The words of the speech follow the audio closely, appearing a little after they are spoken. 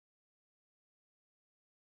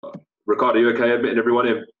Ricardo, you okay admitting everyone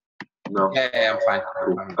in? No. Yeah, I'm fine.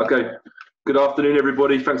 Cool. Okay. Good afternoon,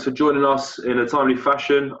 everybody. Thanks for joining us in a timely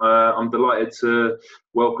fashion. I'm delighted to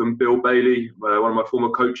welcome Bill Bailey, one of my former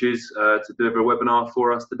coaches, to deliver a webinar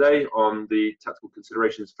for us today on the tactical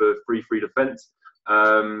considerations for free defence.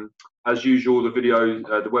 As usual, the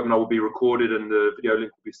webinar will be recorded and the video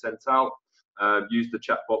link will be sent out. Use the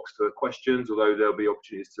chat box for questions, although there'll be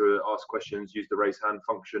opportunities to ask questions. Use the raise hand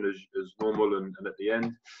function as normal and at the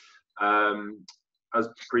end. As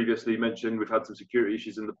previously mentioned, we've had some security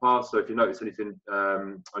issues in the past, so if you notice anything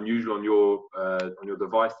unusual on your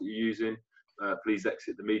device that you're using, please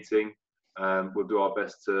exit the meeting. We'll do our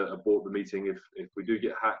best to abort the meeting if we do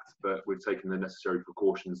get hacked, but we've taken the necessary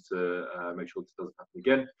precautions to make sure this doesn't happen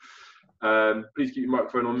again. Please keep your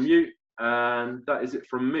microphone on mute, and that is it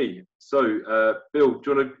from me. So, Bill,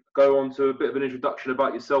 do you want to go on to a bit of an introduction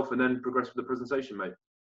about yourself and then progress with the presentation, mate?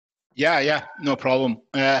 Yeah, no problem.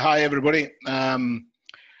 Hi, everybody.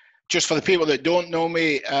 Just for the people that don't know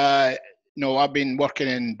me, I've been working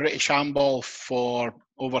in British handball for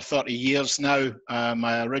over 30 years now.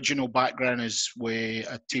 My original background is with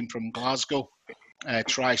a team from Glasgow,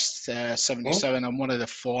 Trice 77. I'm one of the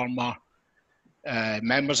former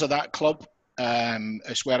members of that club.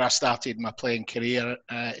 It's where I started my playing career.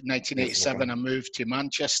 In 1987, I moved to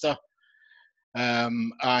Manchester.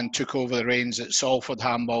 And took over the reins at Salford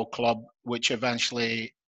Handball Club, which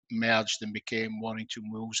eventually merged and became Warrington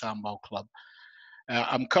Wolves Handball Club.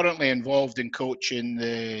 I'm currently involved in coaching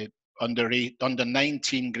the under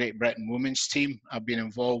 19 Great Britain women's team. I've been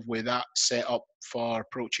involved with that setup for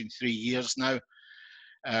approaching 3 years now.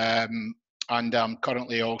 And I'm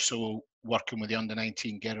currently also working with the under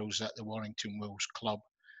 19 girls at the Warrington Wolves Club.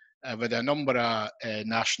 With a number of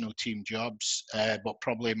national team jobs, but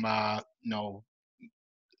probably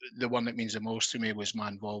the one that means the most to me was my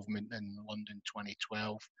involvement in London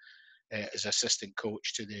 2012 as assistant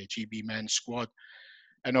coach to the GB men's squad,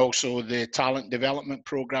 and also the talent development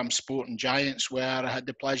program Sporting Giants, where I had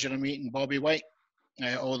the pleasure of meeting Bobby White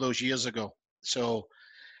all those years ago. So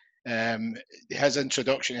his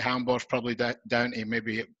introduction to handball is probably down to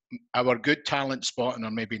maybe our good talent spotting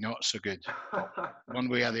or maybe not so good. One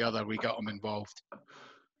way or the other, we got him involved.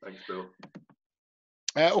 Thanks, Bill.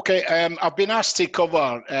 I've been asked to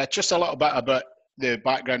cover just a little bit about the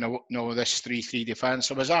background of this 3-3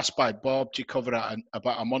 defence. I was asked by Bob to cover it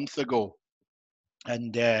about a month ago.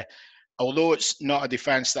 And although it's not a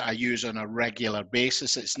defence that I use on a regular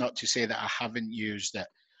basis, it's not to say that I haven't used it.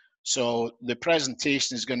 So the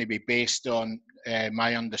presentation is going to be based on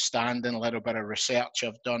my understanding, a little bit of research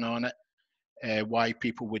I've done on it, why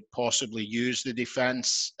people would possibly use the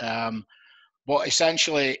defence. But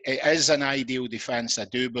essentially, it is an ideal defence, I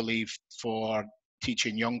do believe, for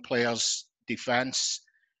teaching young players defence.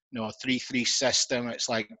 A 3-3 system, it's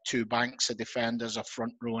like two banks of defenders, a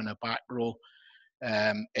front row and a back row.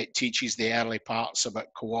 It teaches the early parts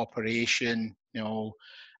about cooperation,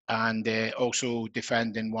 and also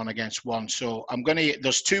defending one against one. So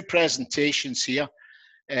there's two presentations here.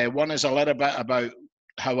 One is a little bit about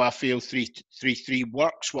how I feel 3-3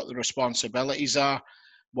 works, what the responsibilities are,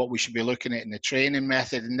 what we should be looking at in the training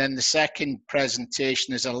method. And then the second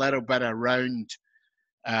presentation is a little bit around,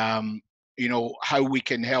 how we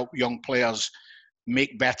can help young players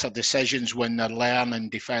make better decisions when they're learning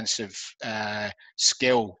defensive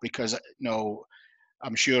skill. Because,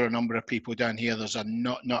 I'm sure a number of people down here, there's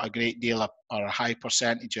not a great deal or a high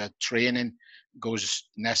percentage of training goes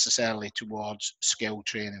necessarily towards skill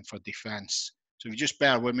training for defense. So if you just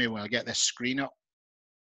bear with me when I get this screen up.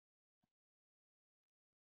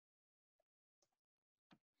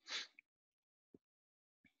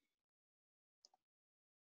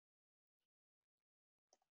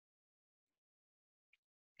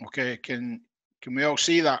 Okay, can we all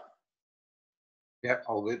see that? Yeah,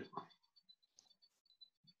 all good.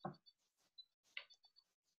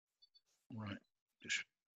 Right.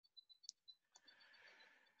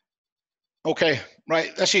 Okay,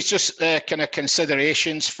 right. This is just kind of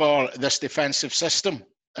considerations for this defensive system.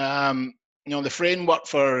 The framework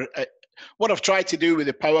for what I've tried to do with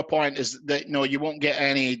the PowerPoint is that you won't get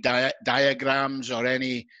any diagrams or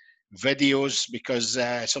any videos, because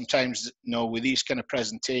sometimes with these kind of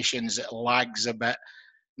presentations it lags a bit.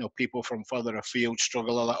 People from further afield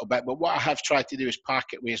struggle a little bit, but what I have tried to do is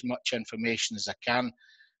pack it with as much information as I can,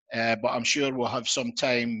 but I'm sure we'll have some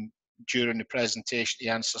time during the presentation to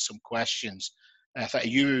answer some questions. Are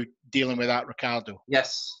you dealing with that, Ricardo?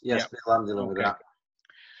 Yes, yep. Bill, I'm dealing with that.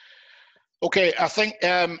 Okay, I think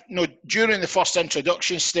during the first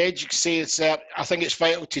introduction stage, you can see I think it's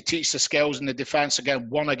vital to teach the skills in the defence again,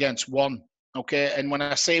 one against one. Okay, and when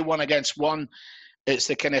I say one against one, it's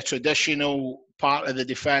the kind of traditional part of the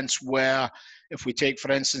defence where if we take,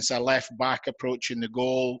 for instance, a left back approaching the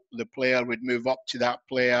goal, the player would move up to that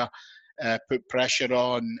player, put pressure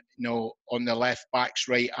on, on the left back's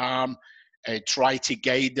right arm, try to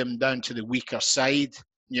guide them down to the weaker side,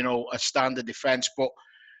 a standard defence. But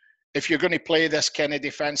if you're going to play this kind of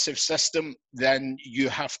defensive system, then you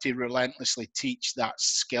have to relentlessly teach that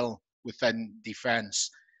skill within defence.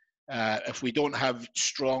 If we don't have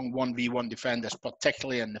strong 1v1 defenders,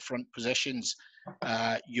 particularly in the front positions,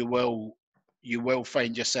 you will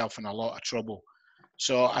find yourself in a lot of trouble.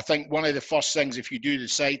 So I think one of the first things, if you do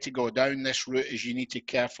decide to go down this route, is you need to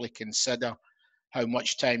carefully consider how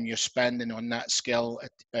much time you're spending on that skill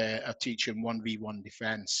at teaching 1v1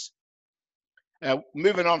 defence.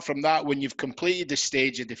 Moving on from that, when you've completed the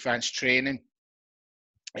stage of defence training,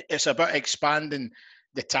 it's about expanding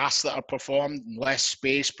the tasks that are performed in less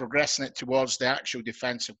space, progressing it towards the actual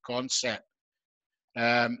defensive concept.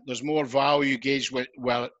 There's more value gauged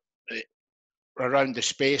around the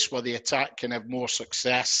space where the attack can have more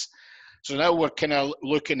success. So now we're kind of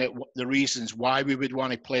looking at the reasons why we would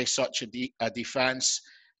want to play such a defence,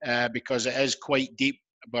 because it is quite deep,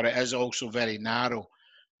 but it is also very narrow.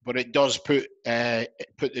 But it does put the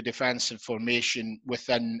defensive formation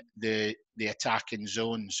within the attacking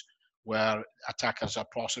zones where attackers are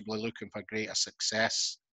possibly looking for greater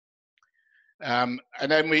success. And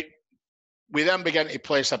then we then begin to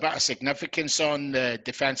place a bit of significance on the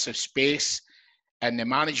defensive space and the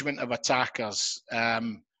management of attackers.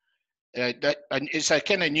 And it's a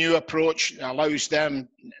kind of new approach that allows them,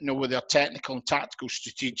 with their technical and tactical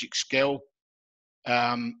strategic skill.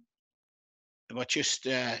 If I just,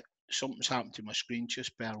 something's happened to my screen,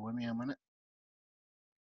 just bear with me a minute.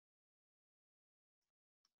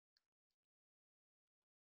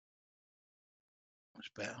 That's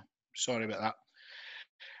better. Sorry about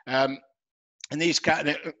that. And these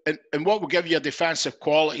and what will give you defensive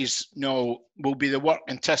qualities, will be the work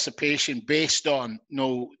anticipation based on,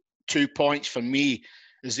 2 points for me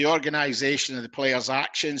is the organisation of the players'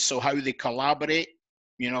 actions, so how they collaborate,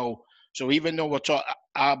 So even though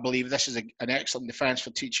I believe this is an excellent defence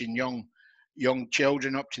for teaching young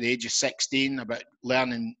children up to the age of 16 about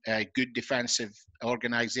learning good defensive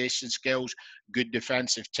organisation skills, good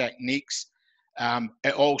defensive techniques.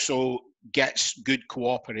 It also gets good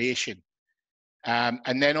cooperation.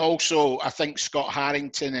 And then also, I think Scott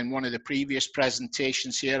Harrington in one of the previous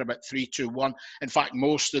presentations here about 3-2-1. In fact,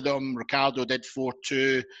 most of them, Ricardo did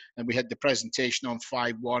 4-2, and we had the presentation on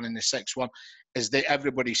 5-1 and the 6-1, is that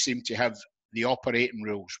everybody seemed to have the operating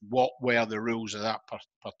rules. What were the rules of that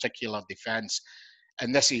particular defence?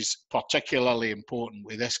 And this is particularly important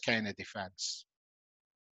with this kind of defence.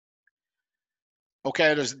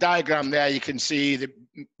 Okay, there's a diagram there. You can see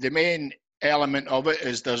the main element of it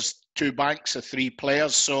is there's 2 banks of 3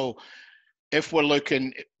 players. So if we're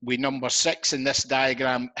looking, number 6 in this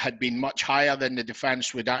diagram had been much higher, than the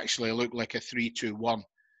defence would actually look like a 3-2-1.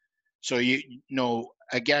 So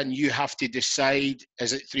again, you have to decide,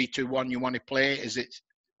 is it 3-2-1 you want to play? Is it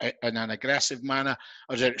in an aggressive manner,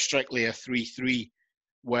 or is it strictly a 3-3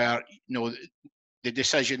 where, the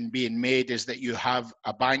decision being made is that you have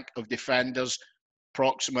a bank of defenders,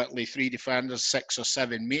 approximately 3 defenders, 6 or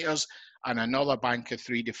 7 metres, and another bank of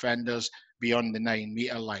 3 defenders beyond the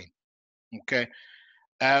 9-metre line. Okay.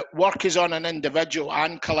 Work is on an individual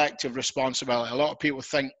and collective responsibility. A lot of people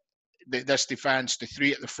think that this defence, the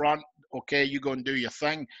 3 at the front, okay, you go and do your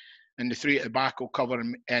thing, and the 3 at the back will cover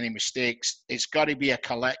any mistakes. It's got to be a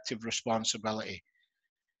collective responsibility.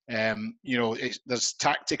 There's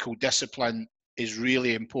tactical discipline is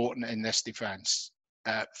really important in this defence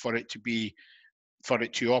for it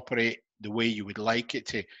to operate the way you would like it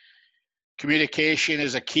to. Communication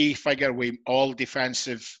is a key figure with all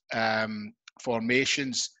defensive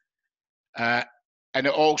formations. And it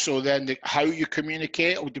also then, how you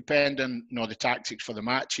communicate will depend on the tactics for the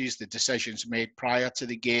matches, the decisions made prior to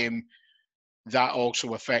the game. That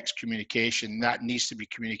also affects communication. That needs to be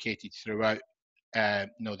communicated throughout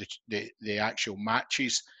the actual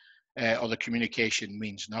matches, or the communication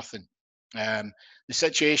means nothing. The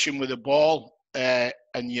situation with the ball and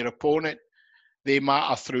your opponent, they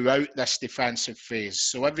matter throughout this defensive phase.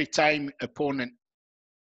 So every time opponent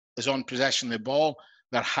is on possession of the ball,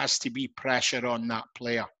 there has to be pressure on that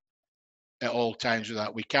player at all times with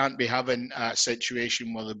that. We can't be having a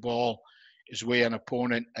situation where the ball is with an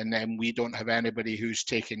opponent and then we don't have anybody who's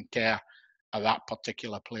taking care of that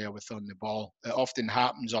particular player within the ball. It often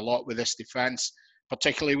happens a lot with this defence,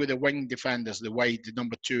 particularly with the wing defenders, the wide, the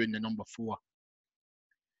number 2 and the number 4.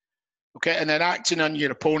 Okay, and then acting on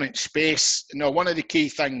your opponent's space. One of the key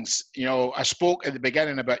things, I spoke at the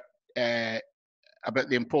beginning about about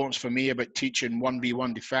the importance for me about teaching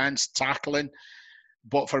 1v1 defence, tackling.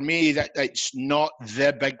 But for me, it's not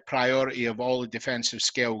the big priority of all the defensive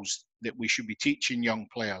skills that we should be teaching young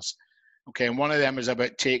players. Okay, and one of them is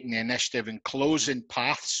about taking the initiative and closing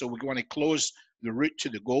paths. So we want to close the route to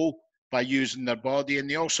the goal by using their body, and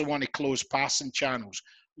they also want to close passing channels,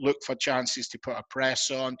 look for chances to put a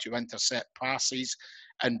press on, to intercept passes,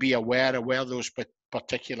 and be aware of where those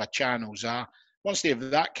particular channels are. Once they have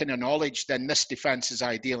that kind of knowledge, then this defence is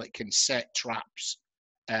ideal. It can set traps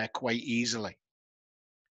quite easily.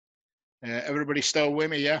 Everybody still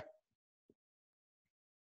with me, yeah?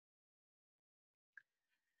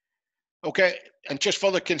 Okay, and just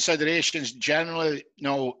further considerations, generally,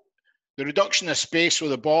 the reduction of space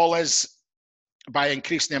where the ball is by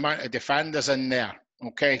increasing the amount of defenders in there.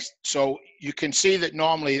 Okay, so you can see that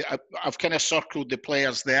normally, I've kind of circled the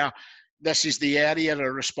players there. This is the area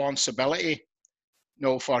of responsibility,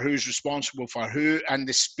 for who's responsible for who, and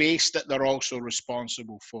the space that they're also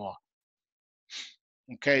responsible for.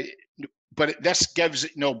 Okay, but this gives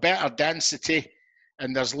better density,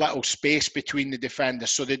 and there's little space between the defenders.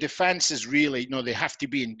 So the defense is really, they have to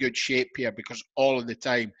be in good shape here, because all of the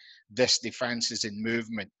time this defense is in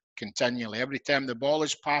movement continually. Every time the ball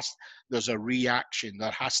is passed, there's a reaction.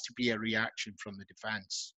 There has to be a reaction from the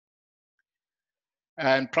defense.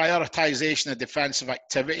 And prioritization of defensive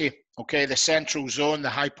activity. Okay, the central zone, the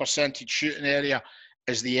high percentage shooting area,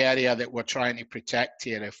 is the area that we're trying to protect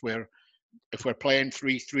here. If we're playing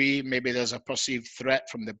 3-3, maybe there's a perceived threat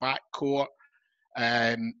from the back court.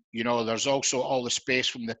 There's also all the space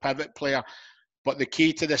from the pivot player. But the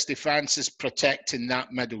key to this defense is protecting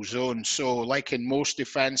that middle zone. So like in most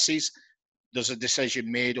defenses, there's a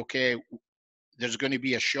decision made, okay, there's going to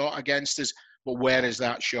be a shot against us, but where is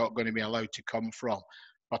that shot going to be allowed to come from?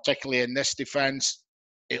 Particularly in this defense,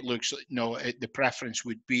 it looks, the preference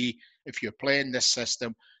would be, if you're playing this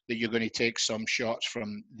system, that you're going to take some shots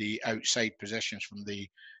from the outside positions, from the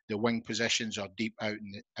wing positions, or deep out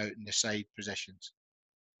in the side positions.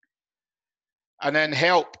 And then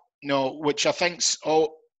help, which I think's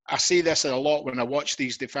I see this a lot when I watch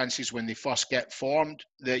these defenses when they first get formed.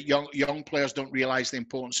 The young players don't realise the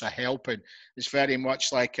importance of helping. It's very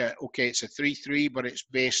much like, okay, it's a 3-3, but it's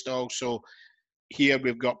based also, here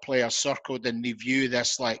we've got players circled, and they view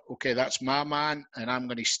this like, okay, that's my man, and I'm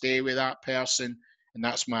going to stay with that person, and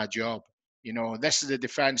that's my job. This is a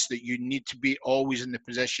defence that you need to be always in the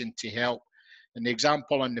position to help. And the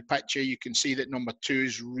example on the picture, you can see that number 2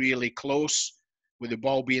 is really close, with the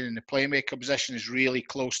ball being in the playmaker position, is really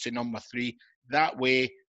close to number 3. That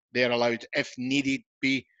way, they're allowed, if needed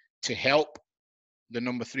be, to help the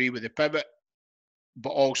number 3 with the pivot, but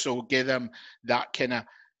also give them that kind of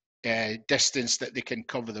distance that they can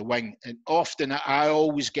cover the wing. And often, I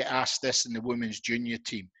always get asked this in the women's junior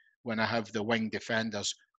team when I have the wing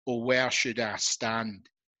defenders, where should I stand?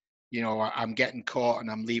 I'm getting caught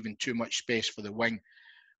and I'm leaving too much space for the wing.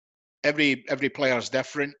 Every player is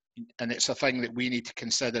different, and it's a thing that we need to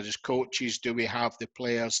consider as coaches. Do we have the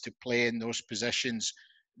players to play in those positions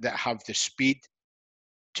that have the speed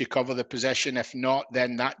to cover the position? If not,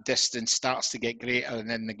 then that distance starts to get greater, and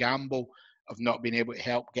then the gamble of not being able to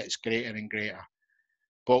help gets greater and greater.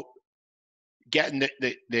 But getting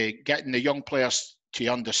the young players to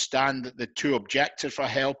understand that the 2 objectives for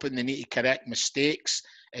helping, they need to correct mistakes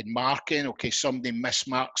in marking. Okay, somebody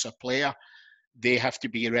mismarks a player, they have to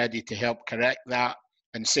be ready to help correct that.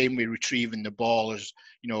 And same with retrieving the ball, as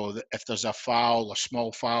if there's a foul, a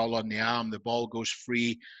small foul on the arm, the ball goes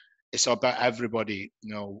free. It's about everybody,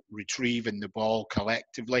 retrieving the ball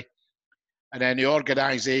collectively. And then the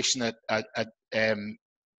organisation at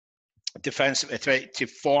defensive to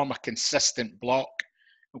form a consistent block.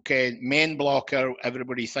 Okay, main blocker,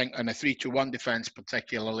 everybody think on a 3-1 defence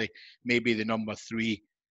particularly, maybe the number 3.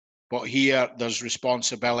 But here there's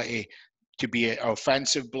responsibility to be an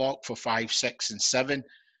offensive block for 5, 6 and 7,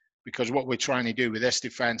 because what we're trying to do with this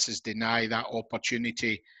defence is deny that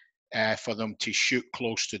opportunity for them to shoot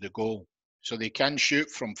close to the goal. So they can shoot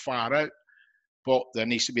from far out, but there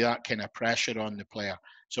needs to be that kind of pressure on the player.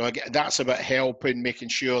 So again, that's about helping, making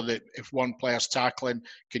sure that if one player's tackling,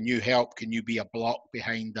 can you help? Can you be a block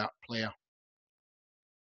behind that player?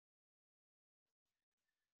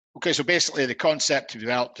 Okay, so basically the concept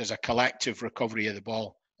developed as a collective recovery of the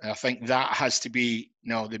ball. And I think that has to be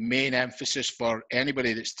the main emphasis for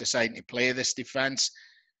anybody that's deciding to play this defence.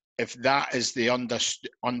 If that is the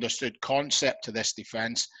understood concept of this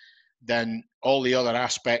defence, then all the other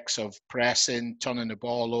aspects of pressing, turning the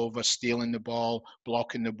ball over, stealing the ball,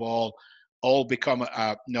 blocking the ball, all become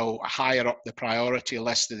higher up the priority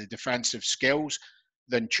list of the defensive skills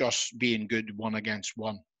than just being good 1 against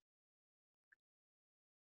 1.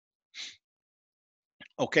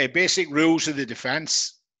 Okay, basic rules of the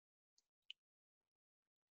defence.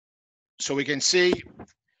 So we can see,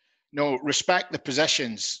 respect the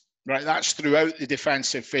positions, right? That's throughout the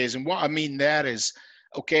defensive phase. And what I mean there is,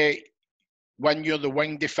 okay, when you're the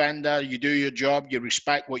wing defender, you do your job, you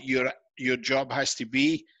respect what your job has to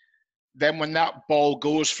be. Then when that ball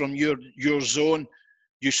goes from your zone,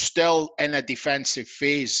 you're still in a defensive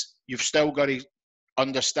phase. You've still got to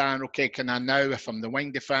understand, okay, can I now, if I'm the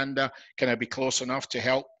wing defender, can I be close enough to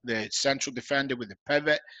help the central defender with the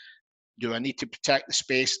pivot? Do I need to protect the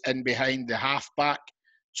space in behind the halfback?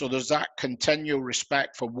 So there's that continual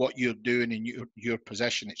respect for what you're doing in your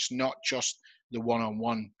position. It's not just the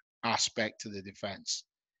one-on-one aspect to the defence.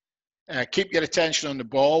 Keep your attention on the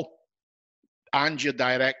ball and your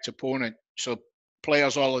direct opponent. So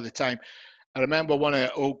players all of the time. I remember one of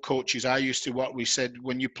the old coaches I used to work with said,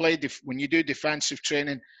 when you do defensive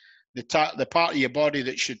training, the part of your body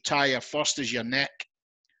that should tire first is your neck,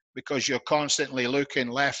 because you're constantly looking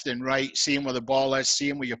left and right, seeing where the ball is,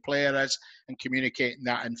 seeing where your player is, and communicating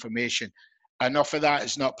that information. Enough of that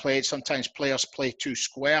is not played. Sometimes players play too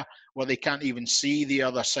square where they can't even see the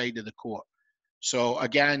other side of the court. So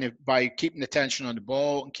again, by keeping attention on the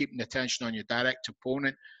ball and keeping attention on your direct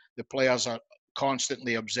opponent, the players are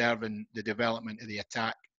constantly observing the development of the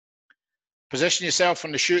attack. Position yourself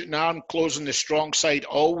on the shooting arm, closing the strong side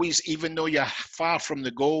always, even though you're far from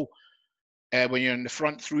the goal. When you're in the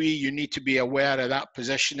front three, you need to be aware of that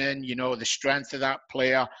positioning, the strength of that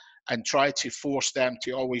player, and try to force them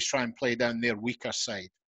to always try and play down their weaker side.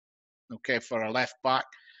 Okay, for a left back,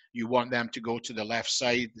 you want them to go to the left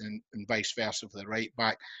side, and vice versa for the right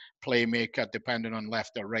back. Playmaker, depending on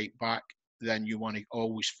left or right back, then you want to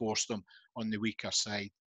always force them on the weaker side.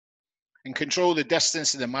 And control the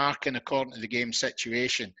distance of the marking according to the game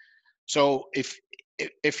situation. So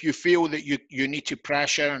if you feel that you need to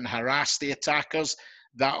pressure and harass the attackers,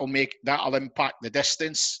 that'll impact the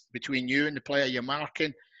distance between you and the player you're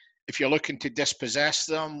marking. If you're looking to dispossess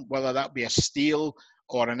them, whether that be a steal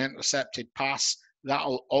or an intercepted pass,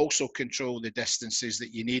 that'll also control the distances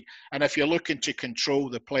that you need. And if you're looking to control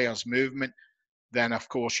the player's movement, then of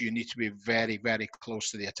course you need to be very, very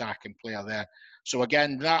close to the attacking player there. So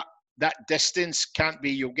again, that distance can't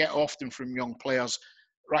be, you'll get often from young players,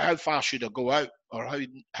 right, how far should I go out? Or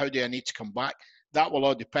how do I need to come back? That will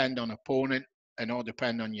all depend on opponent and all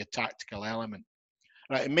depend on your tactical element.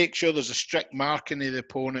 Right, and make sure there's a strict marking of the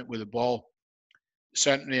opponent with the ball.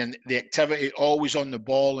 Certainly, and the activity always on the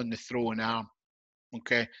ball and the throwing arm.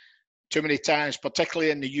 Okay, too many times,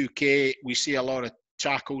 particularly in the UK, we see a lot of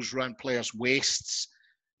tackles around players' waists.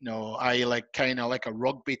 Kind of like a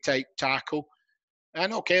rugby type tackle.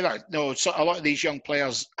 And okay, so a lot of these young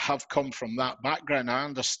players have come from that background. I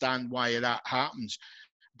understand why that happens,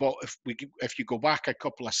 but if you go back a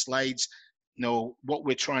couple of slides, what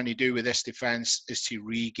we're trying to do with this defense is to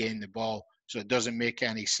regain the ball. So it doesn't make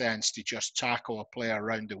any sense to just tackle a player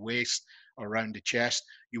around the waist or around the chest.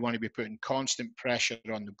 You want to be putting constant pressure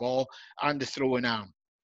on the ball and the throwing arm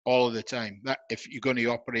all of the time. That if you're going to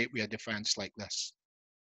operate with a defense like this.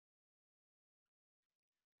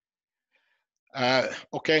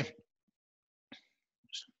 Okay.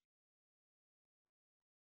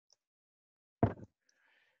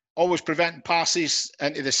 Always preventing passes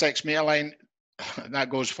into the 6-metre line. That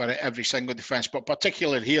goes for every single defence, but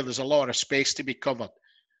particularly here, there's a lot of space to be covered.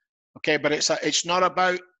 Okay, but it's not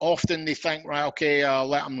about, often they think, right, okay, I'll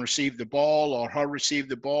let them receive the ball or her receive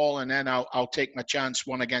the ball, and then I'll take my chance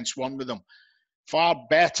 1-on-1 with them. Far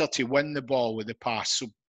better to win the ball with the pass. So,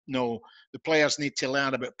 the players need to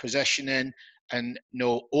learn about positioning and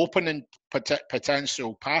opening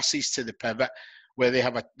potential passes to the pivot where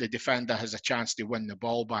the defender has a chance to win the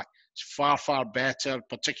ball back. It's far, far better,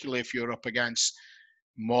 particularly if you're up against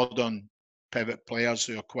modern pivot players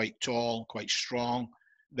who are quite tall, quite strong.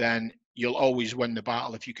 Then you'll always win the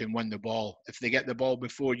battle if you can win the ball. If they get the ball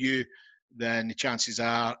before you, then the chances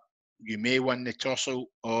are you may win the tussle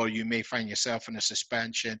or you may find yourself in a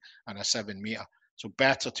suspension and a 7-metre. So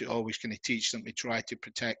better to always kind of teach them to try to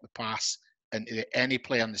protect the pass into any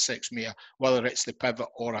play on the 6-metre, whether it's the pivot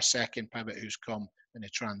or a second pivot who's come in a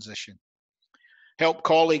transition. Help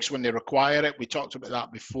colleagues when they require it. We talked about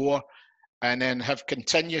that before. And then have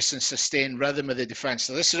continuous and sustained rhythm of the defence.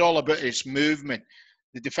 So this is all about its movement.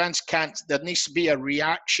 The defence there needs to be a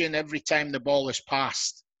reaction every time the ball is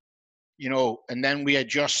passed, and then we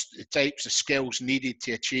adjust the types of skills needed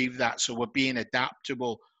to achieve that. So we're being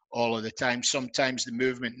adaptable all of the time. Sometimes the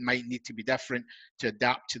movement might need to be different to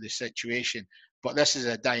adapt to the situation. But this is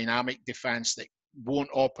a dynamic defence that won't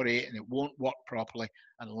operate and it won't work properly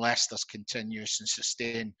unless there's continuous and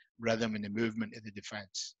sustained rhythm in the movement of the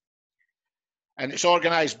defence. And it's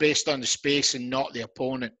organised based on the space and not the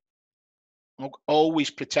opponent. Always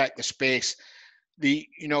protect the space. We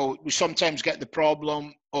sometimes get the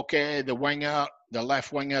problem, okay, the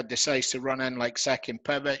left winger decides to run in like second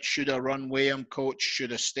pivot. Should I run Wayham, coach?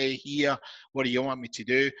 Should I stay here? What do you want me to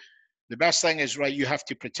do? The best thing is, right, you have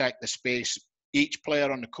to protect the space. Each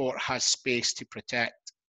player on the court has space to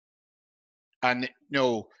protect. And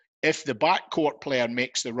if the backcourt player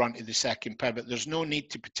makes the run to the second pivot, there's no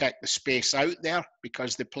need to protect the space out there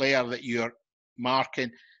because the player that you're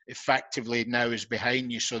marking effectively now is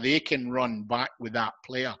behind you, so they can run back with that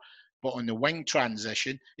player. But on the wing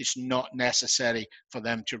transition, it's not necessary for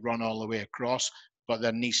them to run all the way across, but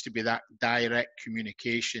there needs to be that direct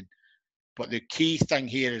communication. But the key thing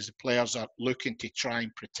here is the players are looking to try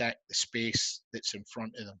and protect the space that's in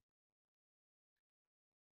front of them.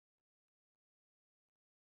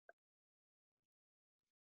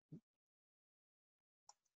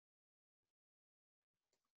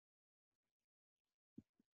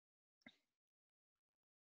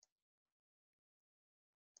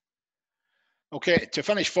 Okay, to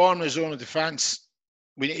finish forming the zone of defence,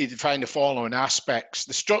 we need to define the following aspects.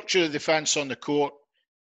 The structure of defence on the court.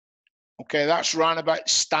 Okay, that's round about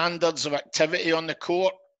standards of activity on the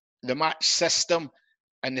court, the match system,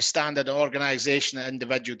 and the standard organisation of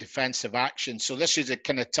individual defensive action. So this is a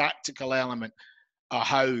kind of tactical element of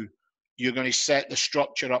how you're going to set the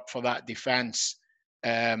structure up for that defence,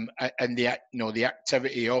 and the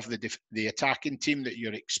activity of the attacking team that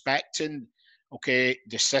you're expecting. Okay,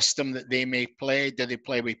 the system that they may play. Do they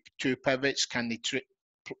play with two pivots? Can they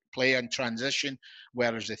play in transition?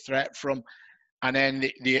 Where is the threat from? And then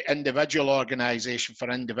the individual organisation for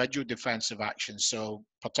individual defensive action. So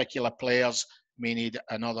particular players may need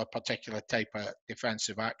another particular type of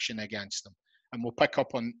defensive action against them. And we'll pick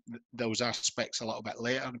up on those aspects a little bit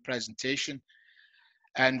later in the presentation.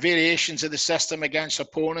 And variations of the system against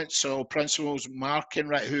opponents. So principles marking,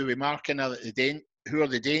 right? Who are we marking? Who are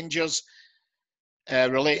the dangers?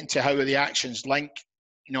 Relating to how the actions link.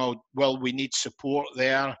 Will we need support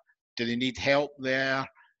there? Do they need help there?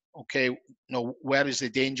 Okay, where is the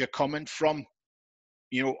danger coming from?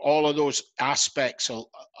 All of those aspects will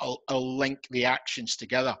link the actions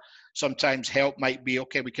together. Sometimes help might be,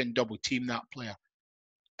 okay, we can double team that player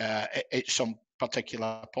at some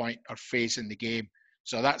particular point or phase in the game.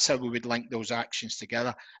 So that's how we would link those actions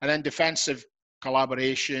together. And then defensive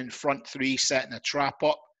collaboration, front three, setting a trap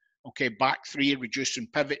up. Okay, back three, reducing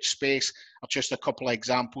pivot space, are just a couple of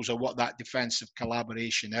examples of what that defensive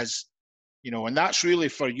collaboration is. And that's really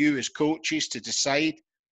for you as coaches to decide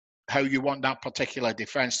how you want that particular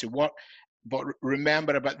defense to work. But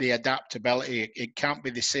remember about the adaptability. It can't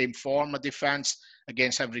be the same form of defense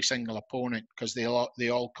against every single opponent because they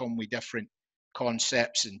all come with different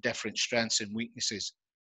concepts and different strengths and weaknesses.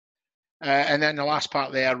 And then the last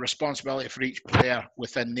part there, responsibility for each player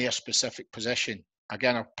within their specific position.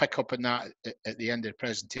 Again, I'll pick up on that at the end of the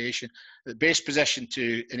presentation. The base position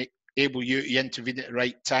to enable you to intervene at the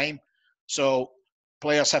right time. So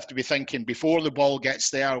players have to be thinking before the ball gets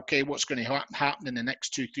there, okay, what's going to happen in the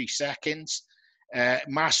next 2-3 seconds?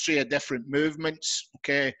 Mastery of different movements,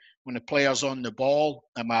 okay? When the player's on the ball,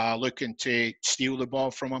 am I looking to steal the ball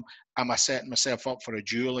from him? Am I setting myself up for a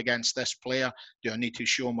duel against this player? Do I need to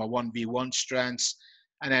show my 1v1 strengths?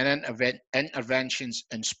 And then interventions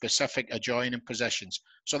in specific adjoining positions.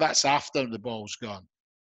 So that's after the ball's gone.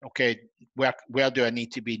 Okay, where do I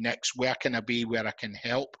need to be next? Where can I be where I can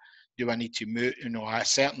help? Do I need to move? I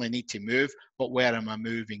certainly need to move, but where am I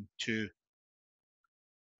moving to?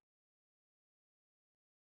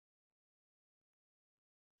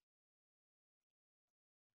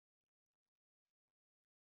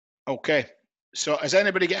 Okay, so has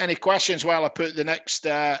anybody got any questions while I put the next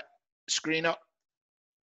screen up?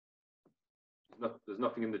 There's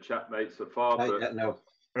nothing in the chat, mate, so far. But... No.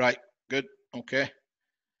 Right, good, okay.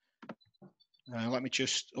 Let me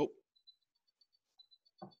just,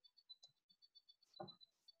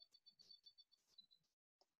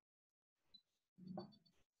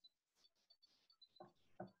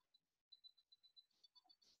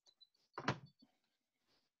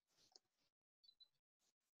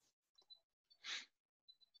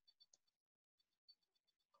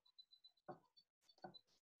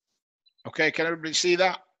 Okay, can everybody see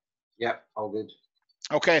that? Yeah, all good.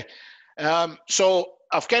 Okay, so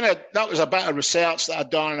that was a bit of research that I've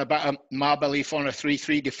done about my belief on a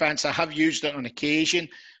 3-3 defence. I have used it on occasion,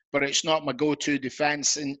 but it's not my go-to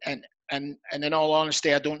defence. And in all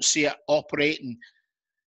honesty, I don't see it operating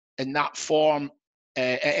in that form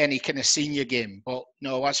at any kind of senior game. But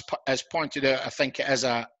no, as pointed out, I think it is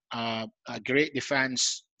a great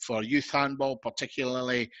defence for youth handball,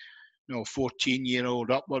 particularly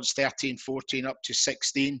 14-year-old upwards, 13, 14 up to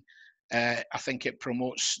 16. I think it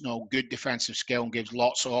promotes good defensive skill and gives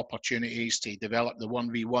lots of opportunities to develop the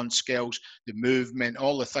 1v1 skills, the movement,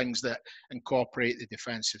 all the things that incorporate the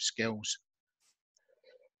defensive skills.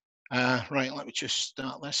 Right, let me just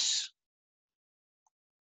start this.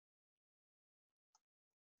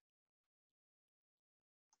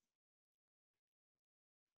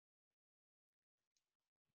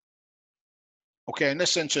 Okay, in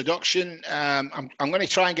this introduction, I'm going to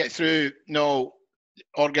try and get through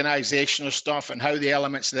organizational stuff and how the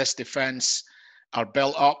elements of this defense are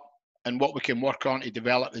built up and what we can work on to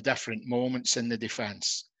develop the different moments in the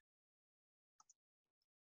defense.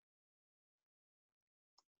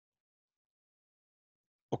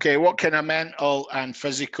 Okay, what kind of mental and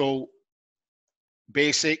physical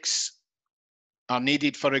basics are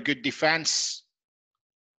needed for a good defense?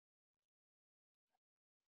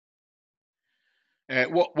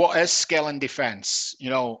 What is skill in defense?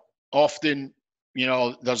 Often,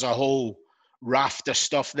 there's a whole raft of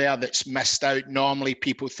stuff there that's missed out. Normally,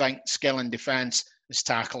 people think skill in defense is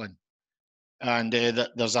tackling. And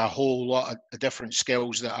there's a whole lot of different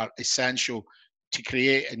skills that are essential to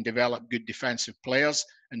create and develop good defensive players.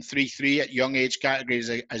 And 3-3 at young age categories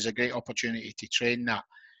is a great opportunity to train that.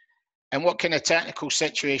 And what kind of technical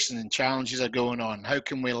situations and challenges are going on? How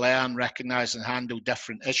can we learn, recognize, and handle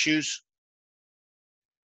different issues?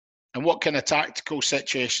 And what kind of tactical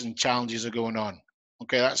situations and challenges are going on?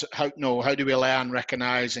 Okay, that's how do we learn,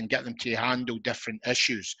 recognize, and get them to handle different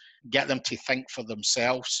issues, get them to think for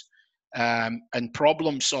themselves, and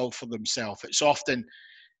problem solve for themselves. It's often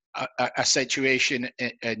a situation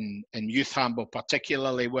in youth handball,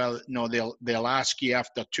 particularly they'll ask you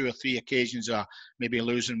after 2 or 3 occasions of maybe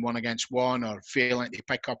losing 1-against-1 or failing to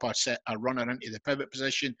pick up a runner into the pivot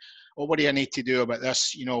position. Well, what do you need to do about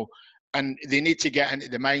this? And they need to get into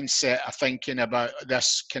the mindset of thinking about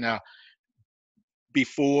this kind of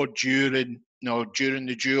before, during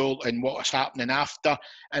the duel and what's happening after,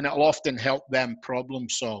 and it'll often help them problem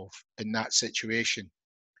solve in that situation.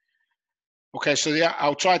 Okay, so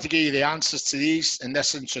I'll try to give you the answers to these in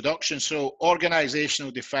this introduction. So,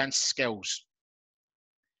 organizational defense skills.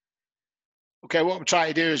 Okay, what we're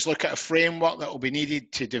trying to do is look at a framework that will be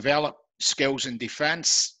needed to develop skills in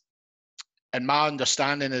defense. And my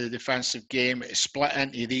understanding of the defensive game is split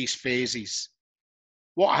into these phases.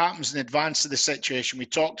 What happens in advance of the situation? We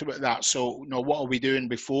talked about that. So, what are we doing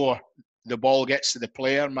before the ball gets to the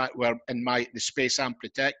player, the space I'm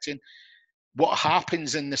protecting? What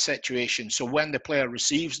happens in the situation? So when the player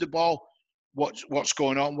receives the ball, what's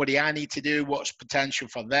going on? What do I need to do? What's potential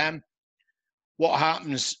for them? What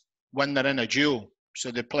happens when they're in a duel?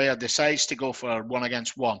 So the player decides to go for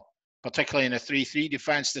 1-against-1. Particularly in a 3-3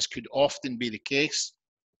 defense, this could often be the case.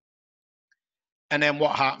 And then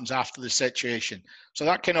what happens after the situation? So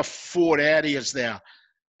that kind of 4 areas there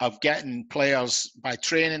of getting players, by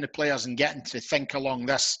training the players and getting to think along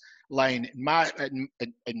this line,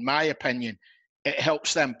 in my opinion, it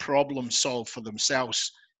helps them problem solve for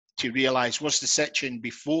themselves to realize, was the situation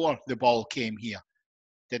before the ball came here?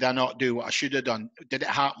 Did I not do what I should have done? Did it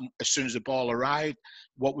happen as soon as the ball arrived?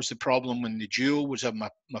 What was the problem in the duel? Was my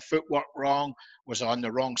footwork wrong? Was I on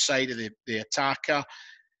the wrong side of the attacker?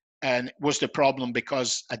 And was the problem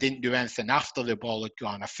because I didn't do anything after the ball had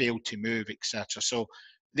gone? I failed to move, etc. So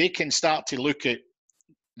they can start to look at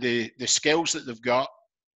the skills that they've got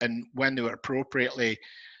and when they were appropriately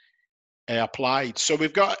applied. So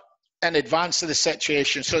we've got in advance of the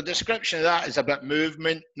situation. So the description of that is about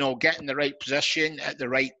movement, getting the right position at the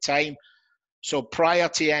right time. So prior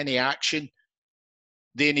to any action,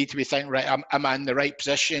 they need to be thinking, right, am I in the right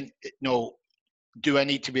position? Do I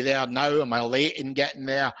need to be there now? Am I late in getting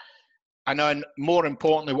there? And then more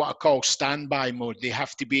importantly, what I call standby mode. They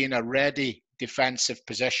have to be in a ready defensive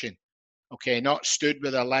position. Okay, not stood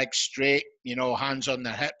with their legs straight, hands on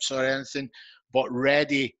their hips or anything, but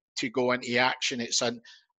ready to go into action. It's an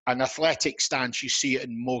athletic stance. You see it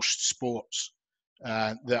in most sports,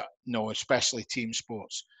 especially team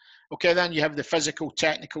sports. Okay, then you have the physical,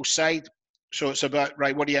 technical side. So it's about,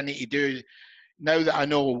 right, what do I need to do? Now that I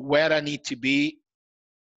know where I need to be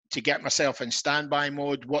to get myself in standby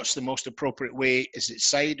mode, what's the most appropriate way? Is it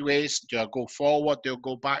sideways? Do I go forward? Do I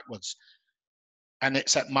go backwards? And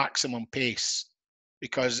it's at maximum pace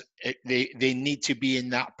because they need to be in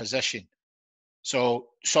that position. So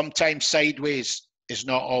sometimes sideways is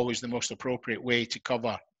not always the most appropriate way to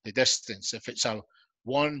cover the distance. If it's a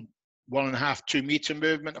 1.5, 2 meter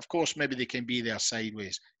movement, of course, maybe they can be there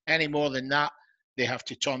sideways. Any more than that, they have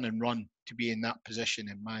to turn and run to be in that position,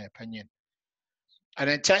 in my opinion. And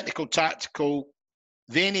then technical, tactical,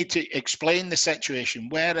 they need to explain the situation.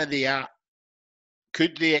 Where are they at?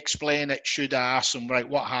 Could they explain it? Should I ask them, right,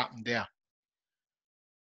 what happened there?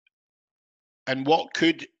 And what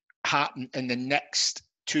could happen in the next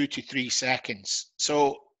 2 to 3 seconds?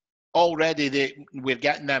 So already we're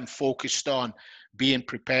getting them focused on being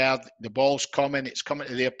prepared. The ball's coming, it's coming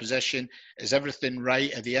to their position. Is everything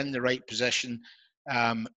right? Are they in the right position?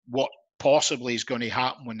 What possibly is going to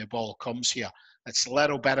happen when the ball comes here? It's a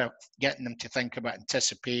little better getting them to think about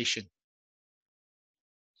anticipation.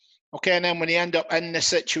 Okay, and then when you end up in the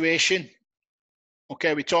situation,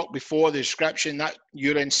 okay, we talked before the description that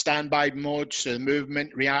you're in standby mode, so the movement,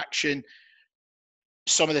 reaction,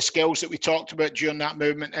 some of the skills that we talked about during that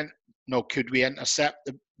movement. And could we intercept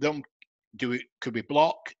them? Could we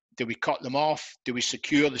block? Do we cut them off? Do we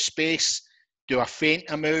secure the space? Do I feint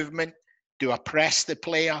a movement? Do I press the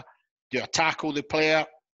player? Do I tackle the player?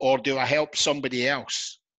 Or do I help somebody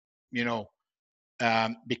else?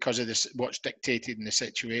 Because of this, what's dictated in the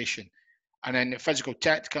situation. And then the physical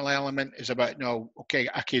tactical element is about, okay,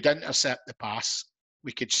 I could intercept the pass,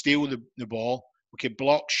 we could steal the ball, we could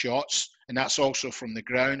block shots, and that's also from the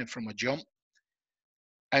ground and from a jump.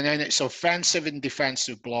 And then it's offensive and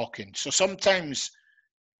defensive blocking. So sometimes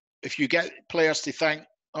if you get players to think,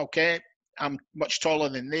 okay, I'm much taller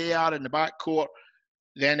than they are in the backcourt,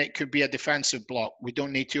 then it could be a defensive block. We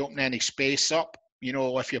don't need to open any space up.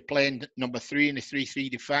 If you're playing number 3 in the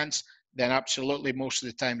 3-3 defense, then absolutely most of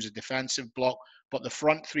the time is a defensive block. But the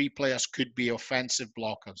front 3 players could be offensive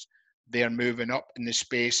blockers. They're moving up in the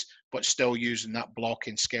space, but still using that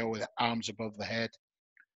blocking skill with the arms above the head.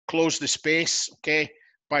 Close the space, okay?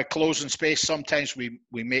 By closing space, sometimes we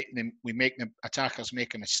make the attackers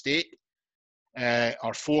make a mistake,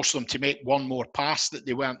 or force them to make one more pass that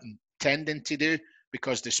they weren't intending to do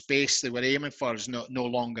because the space they were aiming for is no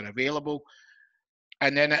longer available.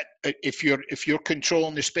 And then if you're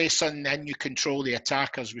controlling the space, and then you control the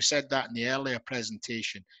attackers. We said that in the earlier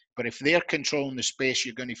presentation. But if they're controlling the space,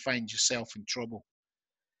 you're going to find yourself in trouble.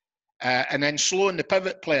 And then slowing the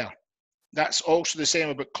pivot player. That's also the same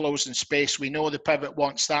about closing space. We know the pivot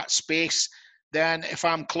wants that space. Then if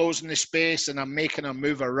I'm closing the space and I'm making a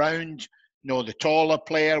move around, the taller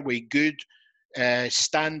player, we good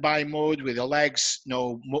standby mode with the legs,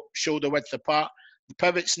 shoulder width apart. The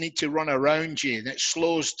pivots need to run around you, and it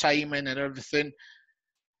slows timing and everything.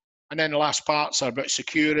 And then the last parts are about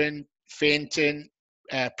securing, feinting,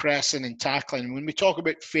 pressing and tackling. When we talk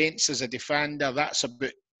about feints as a defender, that's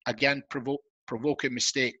about, again, provoking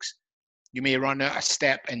mistakes. You may run out a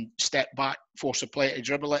step and step back, force a player to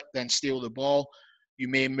dribble it, then steal the ball. You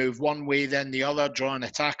may move one way, then the other, draw an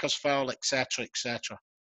attacker's foul, etc., etc.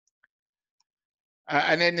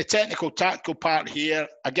 And then the technical tactical part here,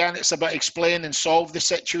 again, it's about explain and solve the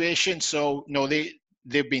situation. So,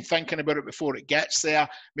 they've been thinking about it before it gets there.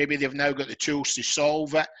 Maybe they've now got the tools to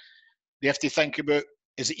solve it. They have to think about,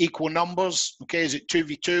 is it equal numbers? Okay, is it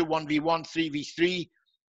 2v2, 1v1, 3v3?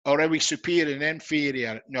 Or are we superior and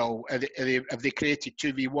inferior? No, have they created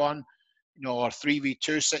 2v1, or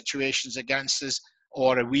 3v2 situations against us?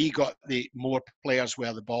 Or have we got the more players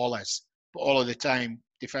where the ball is? But all of the time,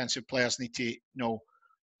 defensive players need to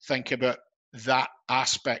think about that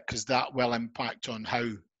aspect, because that will impact on how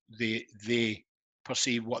they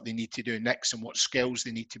perceive what they need to do next and what skills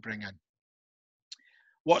they need to bring in.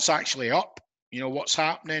 What's actually up? What's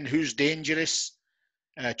happening? Who's dangerous?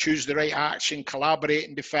 Choose the right action, collaborate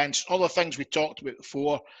in defence, all the things we talked about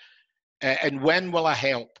before. And when will I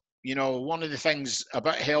help? One of the things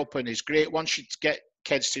about helping is great. Once you get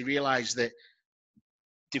kids to realise that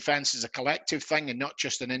defence is a collective thing and not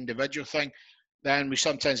just an individual thing, then we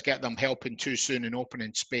sometimes get them helping too soon and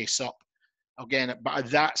opening space up. Again, but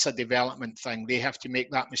that's a development thing. They have to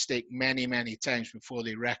make that mistake many, many times before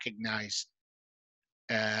they recognise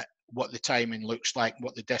what the timing looks like,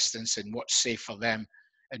 what the distance and what's safe for them,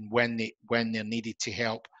 and when they're needed to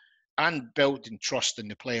help, and building trust in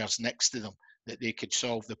the players next to them that they could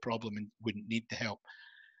solve the problem and wouldn't need the help.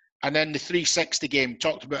 And then the 360 game,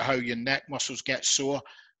 talked about how your neck muscles get sore.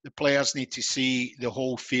 The players need to see the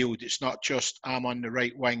whole field. It's not just, I'm on the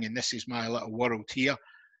right wing and this is my little world here.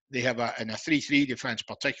 They have in a 3-3 defence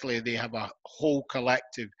particularly, they have a whole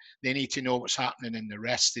collective. They need to know what's happening in the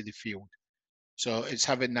rest of the field. So it's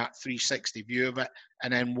having that 360 view of it,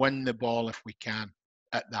 and then win the ball if we can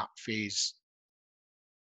at that phase.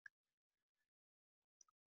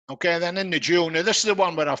 Okay, then in the duel, now this is the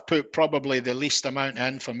one where I've put probably the least amount of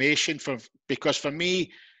information because for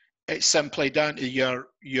me, it's simply down to your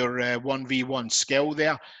 1v1 skill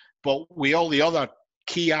there. But all the other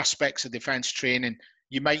key aspects of defence training,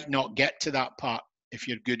 you might not get to that part if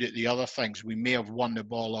you're good at the other things. We may have won the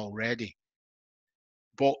ball already.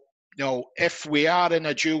 But if we are in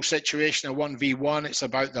a dual situation, a 1v1, it's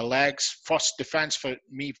about the legs. First defense for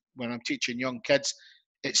me, when I'm teaching young kids,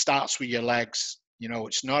 it starts with your legs.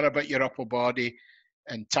 It's not about your upper body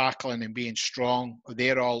and tackling and being strong.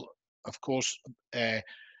 They're all, of course,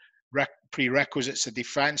 prerequisites of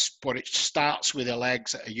defense, but it starts with the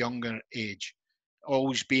legs at a younger age.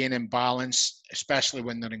 Always being in balance, especially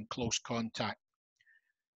when they're in close contact.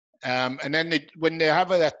 And then when they have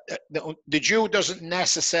the duel doesn't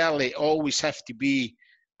necessarily always have to be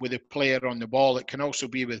with a player on the ball. It can also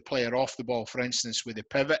be with a player off the ball, for instance, with a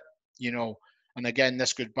pivot, And again,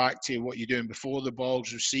 this goes back to what you're doing before the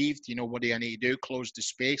ball's received. What do you need to do? Close the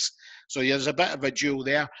space. So there's a bit of a duel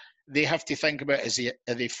there. They have to think about,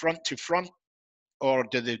 are they front to front, or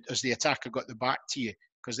has the attacker got the back to you?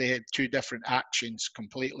 Because they had two different actions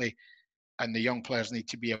completely, and the young players need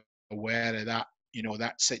to be aware of that,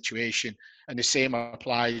 that situation. And the same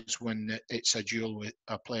applies when it's a duel with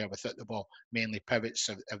a player without the ball, mainly pivots.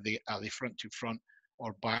 Are they front to front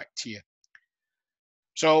or back to you?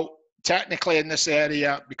 So technically in this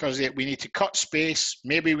area, because we need to cut space,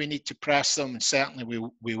 maybe we need to press them, and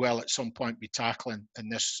certainly we will at some point be tackling in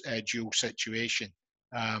this dual situation.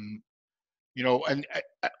 And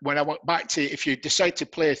when I went back to, if you decide to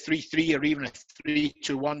play a 3-3 or even a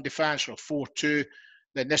 3-2-1 defense or 4-2,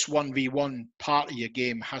 then this 1v1 part of your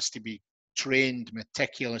game has to be trained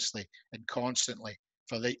meticulously and constantly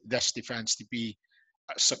for this defense to be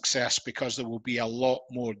a success, because there will be a lot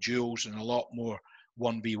more duels and a lot more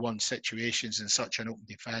 1v1 situations in such an open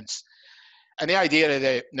defense. And the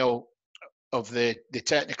idea of the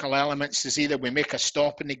technical elements is either we make a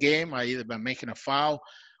stop in the game, either by making a foul,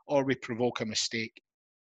 or we provoke a mistake.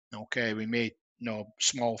 Okay, we may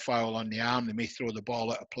small foul on the arm, they may throw the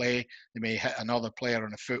ball out of play, they may hit another player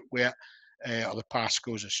on a footwear, or the pass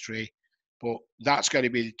goes astray. But that's got to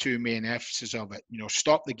be the two main emphases of it.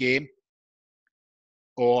 Stop the game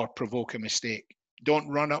or provoke a mistake. Don't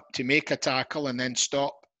run up to make a tackle and then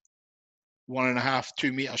stop 1.5,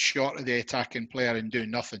 2 meters short of the attacking player and do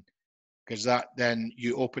nothing, because then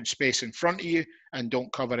you open space in front of you and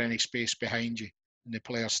don't cover any space behind you, and the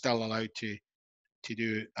player's still allowed to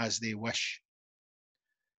do as they wish.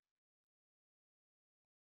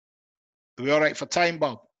 Are we all right for time,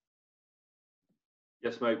 Bob?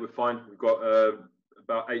 Yes, mate, we're fine. We've got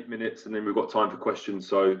about 8 minutes, and then we've got time for questions,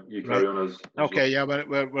 so you carry on as okay, yeah, but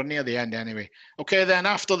we're near the end anyway. Okay, then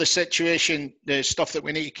after the situation, the stuff that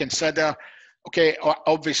we need to consider. Okay,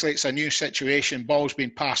 obviously it's a new situation. Ball's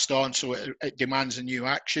been passed on, so it demands a new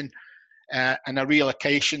action and a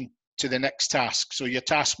relocation to the next task. So your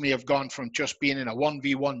task may have gone from just being in a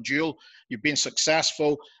 1v1 duel. You've been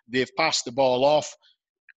successful. They've passed the ball off.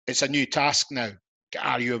 It's a new task now.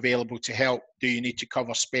 Are you available to help? Do you need to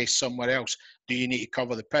cover space somewhere else? Do you need to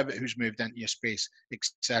cover the pivot who's moved into your space,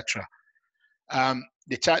 etc.?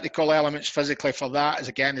 The tactical elements physically for that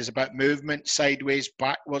is about movement, sideways,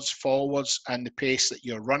 backwards, forwards, and the pace that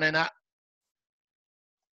you're running at.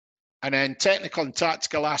 And then technical and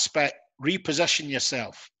tactical aspect, reposition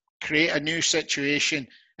yourself. Create a new situation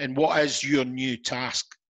in what is your new task.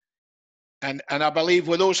 And I believe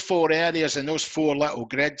with those 4 areas and those 4 little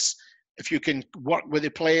grids, if you can work with the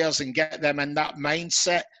players and get them in that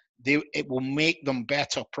mindset, it will make them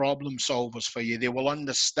better problem solvers for you. They will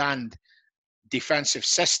understand defensive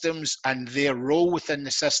systems and their role within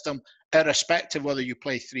the system, irrespective whether you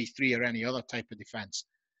play 3-3 or any other type of defense,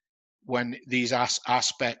 when these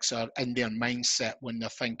aspects are in their mindset when they're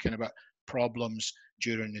thinking about problems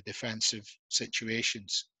during the defensive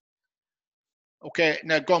situations. Okay,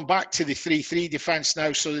 now going back to the 3-3 defense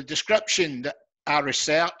now. So the description that I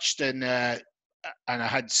researched and I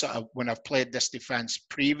had sort of, when I've played this defense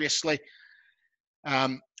previously,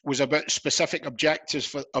 was about specific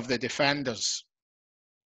objectives of the defenders.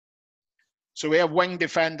 So we have wing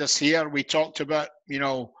defenders here. We talked about,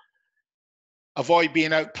 avoid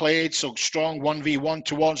being outplayed. So strong 1v1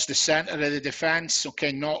 towards the center of the defense.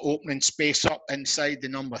 Okay, not opening space up inside the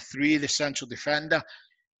number 3, the central defender.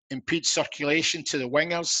 Impede circulation to the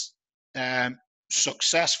wingers.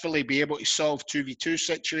 Successfully be able to solve 2v2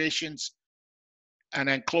 situations. And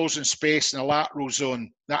then closing space in the lateral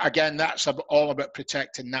zone. That's all about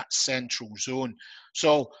protecting that central zone.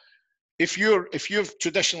 So if you've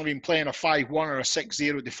traditionally been playing a 5-1 or a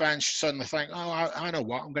 6-0 defense, you suddenly think, oh, I know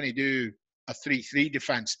what, I'm going to do a 3-3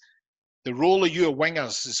 defense. The role of your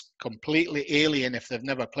wingers is completely alien if they've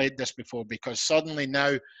never played this before, because suddenly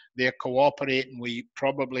now they're cooperating with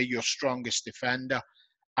probably your strongest defender,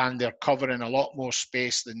 and they're covering a lot more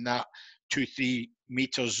space than that 2-3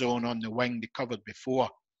 meter zone on the wing they covered before.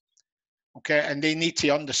 Okay, and they need to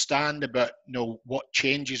understand about what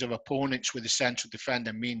changes of opponents with the central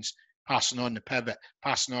defender means, passing on the pivot,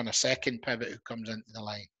 passing on a second pivot who comes into the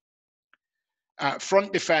line.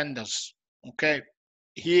 Front defenders, okay.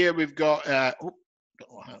 Here we've got, don't know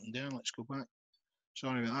what happened there, let's go back.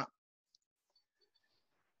 Sorry about that.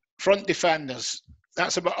 Front defenders,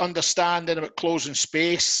 that's about understanding about closing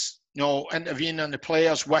space, intervening on the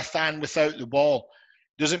players with and without the ball.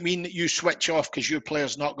 Doesn't mean that you switch off because your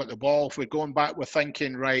player's not got the ball. If we're going back, we're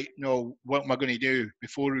thinking, right, what am I going to do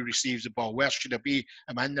before he receives the ball? Where should I be?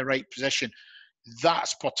 Am I in the right position?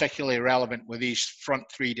 That's particularly relevant with these front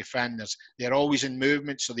three defenders. They're always in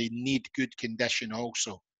movement, so they need good condition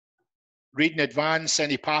also. Read in advance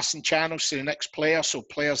any passing channels to the next player, so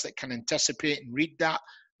players that can anticipate and read that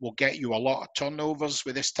will get you a lot of turnovers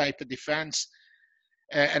with this type of defence.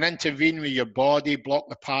 And intervene with your body, block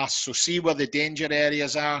the pass. So see where the danger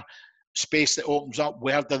areas are, space that opens up,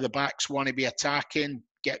 where do the backs want to be attacking,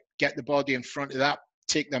 get the body in front of that,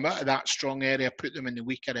 take them out of that strong area, put them in the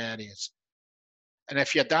weaker areas. And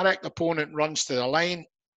if your direct opponent runs to the line,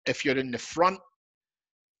 if you're in the front,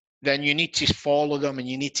 then you need to follow them and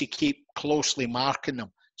you need to keep closely marking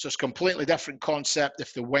them. So it's a completely different concept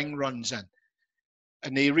if the wing runs in.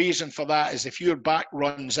 And the reason for that is if your back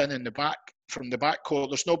runs in the back, from the back court,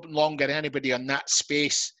 there's no longer anybody on that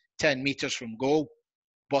space 10 metres from goal,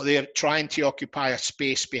 but they're trying to occupy a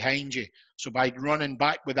space behind you. So by running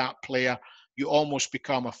back with that player, you almost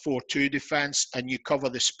become a 4-2 defence and you cover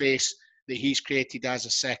the space that he's created as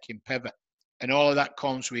a second pivot. And all of that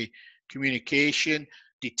comes with communication,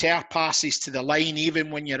 deter passes to the line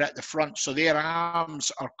even when you're at the front. So their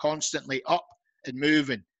arms are constantly up and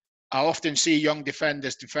moving. I often see young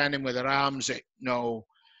defenders defending with their arms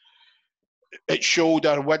at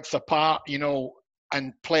shoulder width apart,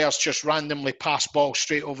 and players just randomly pass balls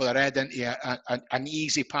straight over their head into an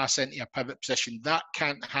easy pass into a pivot position. That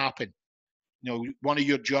can't happen. One of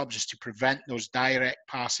your jobs is to prevent those direct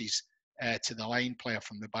passes to the line player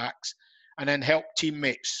from the backs, and then help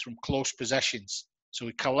teammates from close positions. So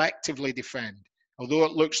we collectively defend. Although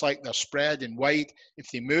it looks like they're spread and wide,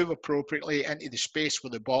 if they move appropriately into the space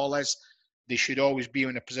where the ball is, they should always be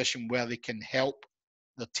in a position where they can help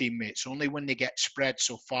their teammates. Only when they get spread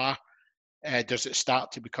so far does it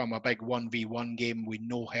start to become a big 1v1 game with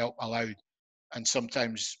no help allowed. And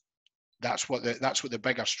sometimes that's what the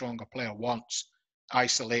bigger, stronger player wants,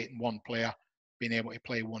 isolating one player, being able to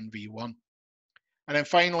play 1v1. And then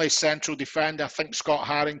finally, central defender. I think Scott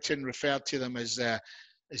Harrington referred to them as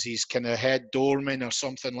his kind of head doorman or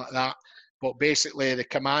something like that. But basically the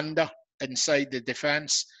commander inside the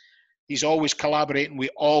defence. He's always collaborating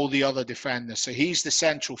with all the other defenders. So he's the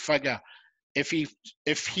central figure. If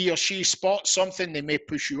he or she spots something, they may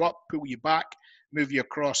push you up, pull you back, move you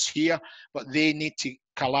across here, but they need to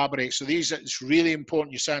collaborate. So it's really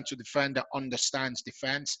important your central defender understands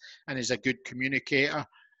defence and is a good communicator.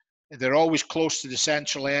 They're always close to the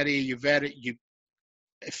central area.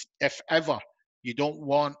 If ever, you don't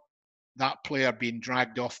want that player being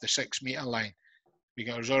dragged off the 6 metre line,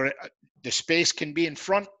 because the space can be in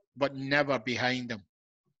front, but never behind them.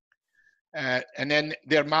 And then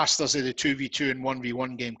they're masters of the 2v2 and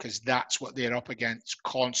 1v1 game because that's what they're up against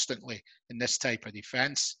constantly in this type of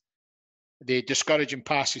defence. The discouraging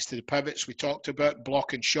passes to the pivots we talked about,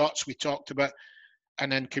 blocking shots we talked about, and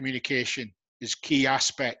then communication is key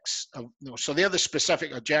aspects of. So they're the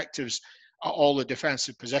specific objectives at all the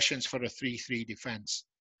defensive positions for a 3-3 defence.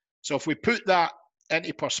 So if we put that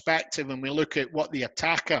into perspective and we look at what the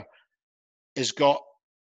attacker has got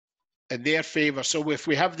in their favour. So if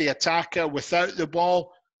we have the attacker without the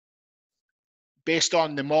ball, based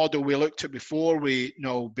on the model we looked at before,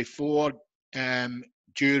 before,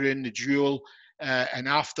 during the duel, and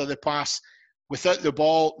after the pass, without the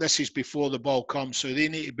ball, this is before the ball comes. So they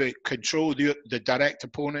need to control the direct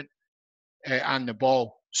opponent and the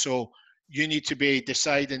ball. So you need to be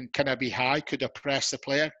deciding, can I be high? Could I press the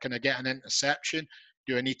player? Can I get an interception?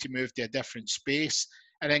 Do I need to move to a different space?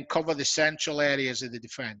 And then cover the central areas of the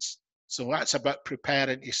defence. So that's about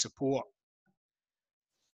preparing to support.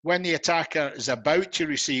 When the attacker is about to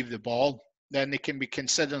receive the ball, then they can be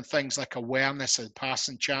considering things like awareness of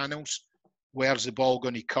passing channels. Where's the ball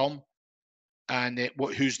going to come? And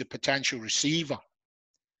who's the potential receiver?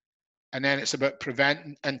 And then it's about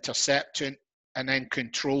preventing, intercepting, and then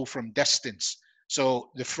control from distance. So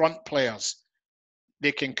the front players,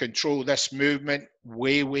 they can control this movement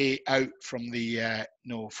way out from the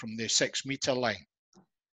 6 metre line.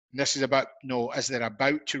 And this is about, as they're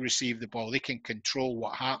about to receive the ball, they can control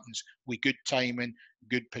what happens with good timing,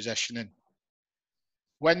 good positioning.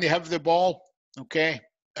 When they have the ball, okay,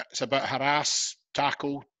 it's about harass,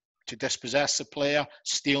 tackle, to dispossess the player,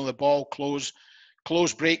 steal the ball, close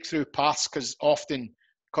breakthrough paths, because often,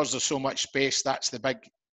 because there's so much space, that's the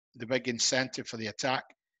big incentive for the attack,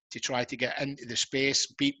 to try to get into the space,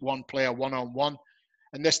 beat one player one-on-one.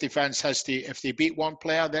 And this defence has to, if they beat one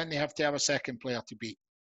player, then they have to have a second player to beat,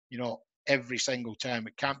 every single time.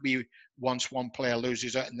 It can't be once one player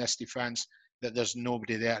loses it in this defence that there's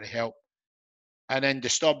nobody there to help. And then to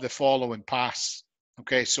stop the follow and pass.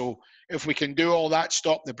 Okay, so if we can do all that,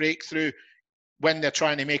 stop the breakthrough, when they're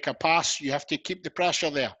trying to make a pass, you have to keep the pressure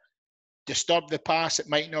there. To stop the pass, it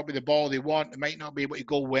might not be the ball they want. It might not be able to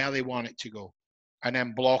go where they want it to go. And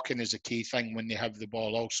then blocking is a key thing when they have the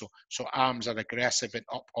ball also. So arms are aggressive and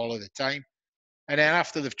up all of the time. And then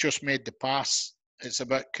after they've just made the pass, it's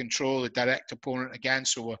about control the direct opponent again.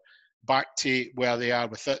 So we're back to where they are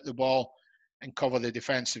without the ball and cover the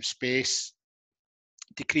defensive space,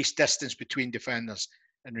 decrease distance between defenders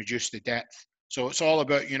and reduce the depth. So it's all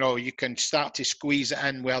about, you can start to squeeze it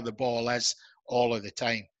in where the ball is all of the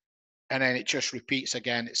time. And then it just repeats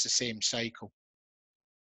again. It's the same cycle.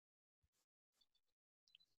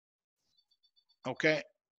 Okay.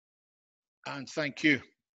 And thank you.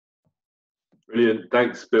 Brilliant.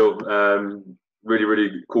 Thanks, Bill. Really,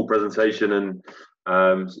 really cool presentation, and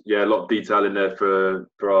a lot of detail in there for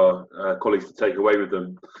our colleagues to take away with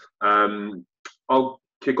them. I'll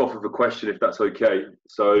kick off with a question, if that's okay.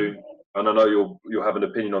 So, and I know you'll have an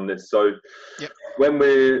opinion on this. So, yep. When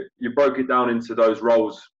you broke it down into those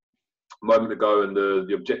roles a moment ago and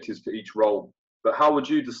the objectives for each role, but how would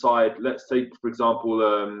you decide? Let's take, for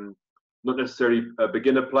example, not necessarily a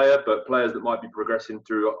beginner player, but players that might be progressing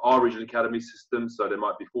through our regional academy system. So they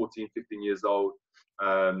might be 14, 15 years old,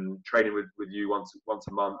 training with you once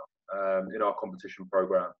a month in our competition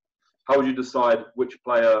program. How would you decide which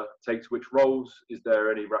player takes which roles? Is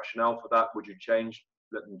there any rationale for that? Would you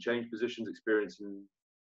let them change positions, experiencing?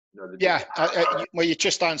 Well, you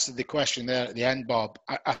just answered the question there at the end, Bob.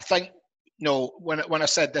 I think, when I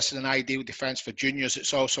said this is an ideal defence for juniors,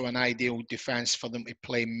 it's also an ideal defence for them to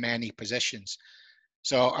play many positions.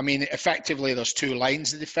 So, I mean, effectively, there's two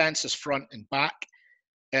lines of defence, there's front and back.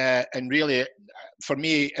 And really, for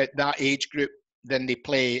me, at that age group, then they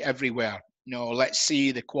play everywhere. Let's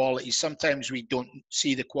see the quality. Sometimes we don't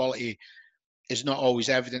see the quality. Is not always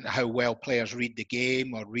evident how well players read the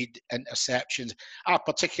game or read interceptions. I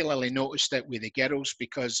particularly noticed it with the girls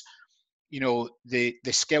because, the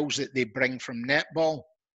skills that they bring from netball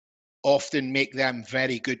often make them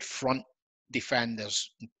very good front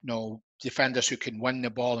defenders. Defenders who can win the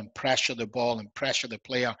ball and pressure the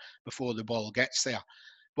player before the ball gets there.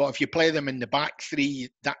 But if you play them in the back three,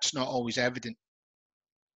 that's not always evident.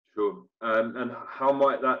 Sure. And how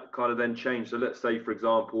might that kind of then change? So let's say, for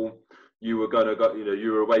example, you were going to go,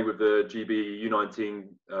 you were away with the GB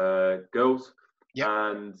U19 girls, yep.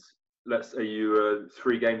 And let's say you were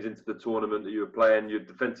 3 games into the tournament that you were playing, your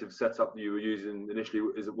defensive setup that you were using initially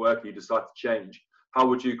isn't working, you decide to change. How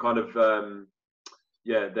would you kind of,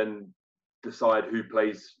 then decide who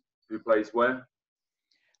plays where?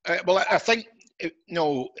 Well, I think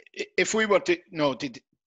if we were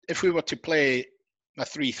to play a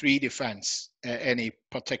 3-3 defence at any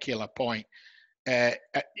particular point,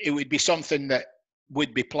 it would be something that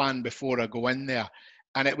would be planned before I go in there.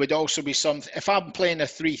 And it would also be something, if I'm playing a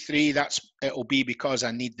 3-3, it'll be because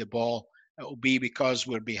I need the ball. It'll be because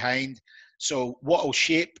we're behind. So what will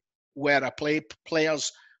shape where I play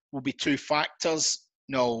players will be 2 factors.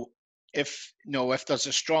 If there's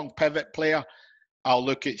a strong pivot player, I'll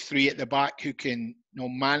look at 3 at the back who can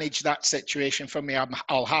manage that situation for me.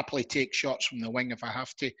 I'll happily take shots from the wing if I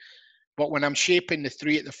have to. But when I'm shaping the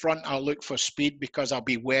 3 at the front, I'll look for speed because I'll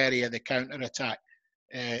be wary of the counter-attack.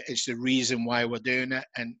 It's the reason why we're doing it.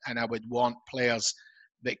 And I would want players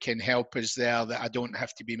that can help us there, that I don't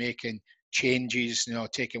have to be making changes,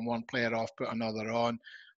 taking one player off, put another on,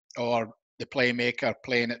 or the playmaker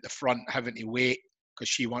playing at the front, having to wait because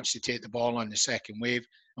she wants to take the ball on the second wave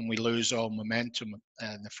and we lose all momentum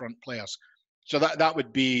in the front players. So that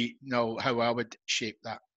would be how I would shape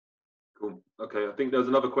that. Cool. Okay, I think there's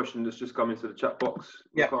another question that's just come into the chat box.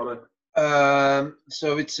 Yeah. Ricardo.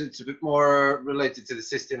 So it's a bit more related to the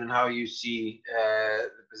system and how you see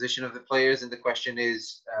the position of the players. And the question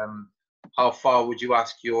is, how far would you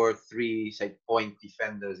ask your 3, say, point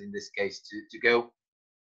defenders in this case to go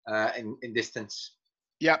in distance?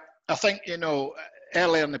 Yeah, I think,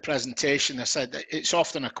 earlier in the presentation, I said that it's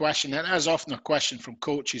often a question, and it is often a question from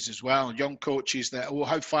coaches as well, young coaches, that,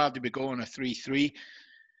 how far do we go on a 3-3?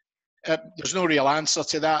 There's no real answer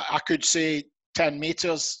to that. I could say 10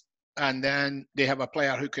 metres, and then they have a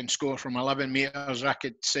player who can score from 11 metres. I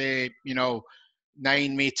could say,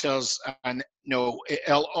 9 meters, and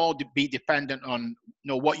it'll all be dependent on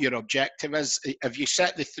what your objective is. If you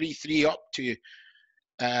set the 3-3 up to,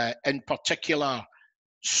 in particular,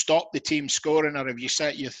 stop the team scoring, or if you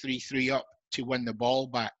set your 3-3 up to win the ball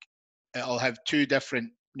back, it'll have two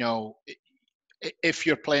different. If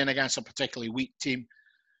you're playing against a particularly weak team,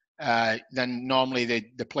 then normally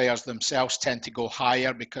the players themselves tend to go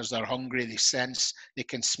higher because they're hungry. They sense, they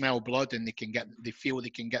can smell blood, and they feel they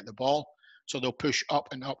can get the ball. So they'll push up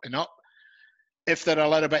and up and up. If they're a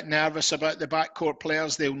little bit nervous about the backcourt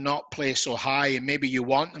players, they'll not play so high, and maybe you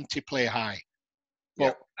want them to play high.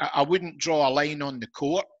 But I wouldn't draw a line on the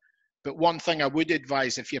court. But one thing I would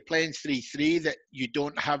advise, if you're playing 3-3, that you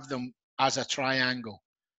don't have them as a triangle,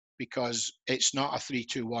 because it's not a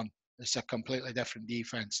 3-2-1. It's a completely different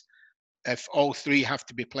defense. If all three have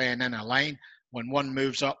to be playing in a line, when one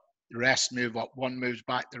moves up, the rest move up. One moves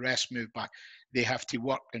back, the rest move back. They have to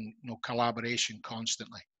work in collaboration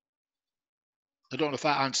constantly. I don't know if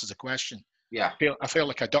that answers the question. Yeah. I feel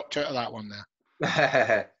like I ducked out of that one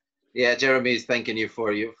there. Yeah, Jeremy is thanking you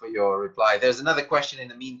for your reply. There's another question in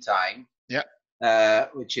the meantime. Yeah.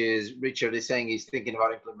 Which is, Richard is saying he's thinking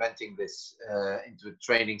about implementing this into a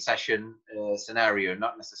training session scenario,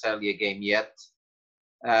 not necessarily a game yet.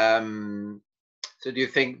 So do you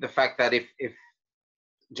think the fact that if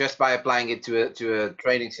just by applying it to a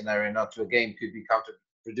training scenario, not to a game, could be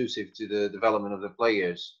counterproductive to the development of the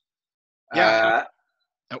players? Yeah.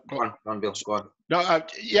 Go on, Bill. Go on. No,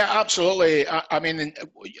 yeah, absolutely. I mean,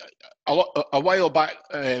 a while back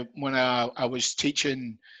when I was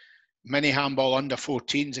teaching mini handball under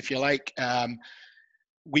 14s, if you like,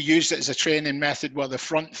 we used it as a training method where the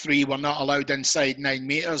front three were not allowed inside 9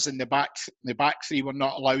 meters, and the back three were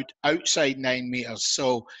not allowed outside 9 meters.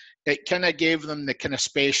 So it kind of gave them the kind of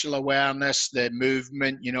spatial awareness, the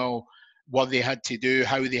movement, what they had to do,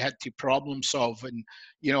 how they had to problem solve. And,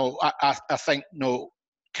 I think,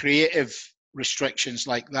 creative restrictions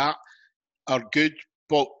like that are good,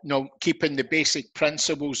 but, keeping the basic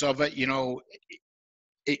principles of it,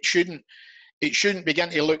 it shouldn't begin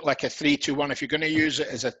to look like a 3-2-1. If you're going to use it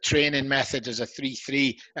as a training method, as a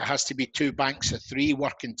 3-3, it has to be two banks of three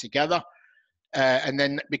working together. And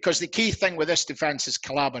then, because the key thing with this defense is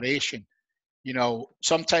collaboration.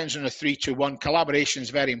 Sometimes in a 3-2-1, collaboration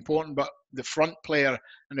is very important, but the front player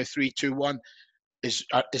in a 3-2-1 is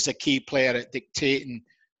a key player at dictating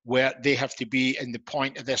where they have to be in the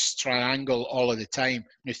point of this triangle all of the time.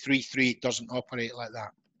 In a 3-3 doesn't operate like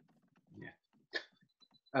that.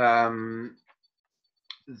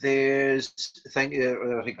 Thank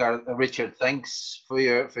you, Richard. Thanks for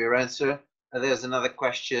your answer. There's another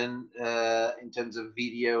question in terms of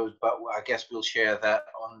videos, but I guess we'll share that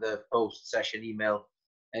on the post-session email.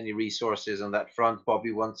 Any resources on that front?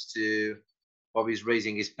 Bobby's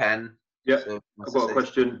raising his pen. Yeah, so I've got a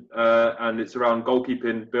question, and it's around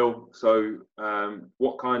goalkeeping, Bill. So,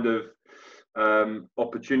 what kind of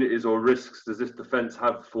opportunities or risks does this defence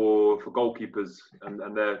have for goalkeepers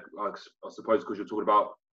and their, I suppose, because you're talking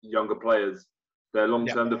about younger players, their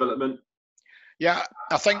long-term development? Yeah,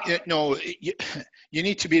 I think you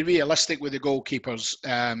need to be realistic with the goalkeepers,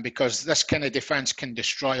 because this kind of defence can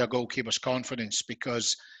destroy a goalkeeper's confidence,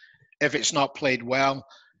 because if it's not played well,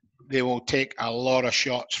 they will take a lot of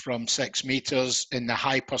shots from 6 meters in the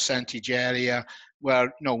high percentage area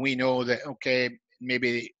where we know that, okay,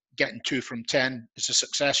 maybe getting 2 from 10 is a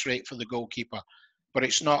success rate for the goalkeeper, but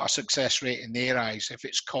it's not a success rate in their eyes if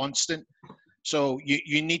it's constant. So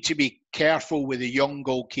you need to be careful with the young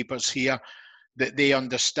goalkeepers here, that they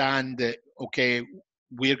understand that, okay,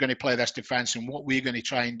 we're going to play this defense, and what we're going to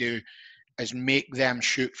try and do is make them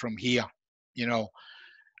shoot from here.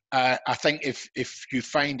 I think if you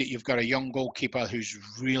find that you've got a young goalkeeper who's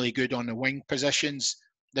really good on the wing positions,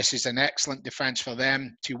 this is an excellent defense for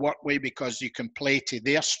them to work with, because you can play to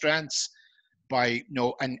their strengths by,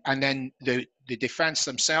 and then the defense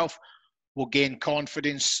themselves will gain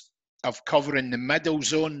confidence of covering the middle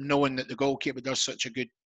zone, knowing that the goalkeeper does such a good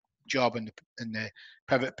job in the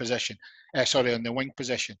pivot position, on the wing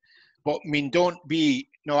position. But I mean, don't be,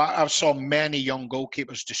 I saw many young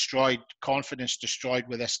goalkeepers confidence destroyed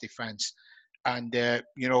with this defence. And,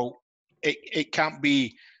 it can't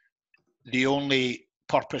be the only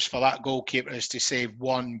purpose for that goalkeeper is to save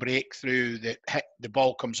one breakthrough that the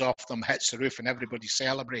ball comes off them, hits the roof, and everybody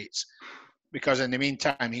celebrates. Because in the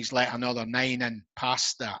meantime, he's let another 9 in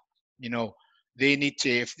past that. They need to,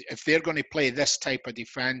 if they're going to play this type of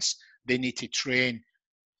defence, they need to train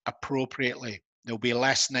appropriately. There'll be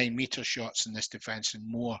less 9-meter shots in this defence and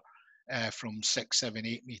more from 6, 7,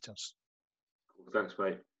 8 meters. Thanks,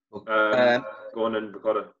 mate. Go on then,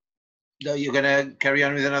 Ricardo. No, you're going to carry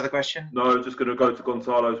on with another question? No, just going to go to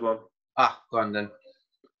Gonzalo's one. Go on then.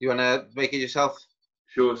 You want to make it yourself?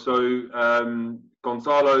 Sure. So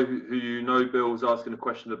Gonzalo, who you know, Bill, was asking a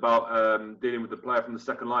question about dealing with the player from the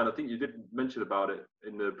second line. I think you did mention about it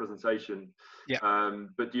in the presentation. Yeah.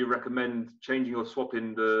 But do you recommend changing or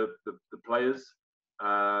swapping the players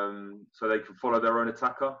so they can follow their own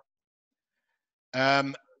attacker?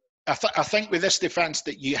 I think with this defence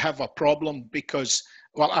that you have a problem because,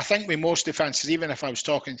 well, I think with most defences, even if I was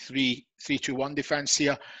talking 3-2-1 defence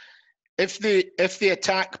here, if the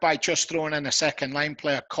attack by just throwing in a second line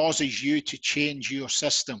player causes you to change your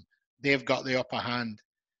system, they've got the upper hand.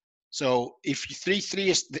 So if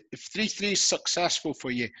 3-3 is successful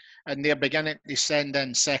for you and they're beginning to send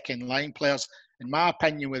in second line players, in my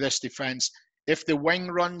opinion with this defence, if the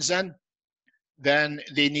wing runs in, then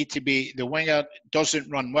they need to be, the winger doesn't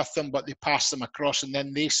run with them, but they pass them across and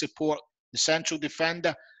then they support the central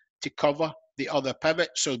defender to cover the other pivot.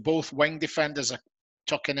 So both wing defenders are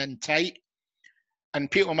tucking in tight. And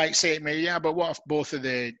people might say to me, yeah, but what if both of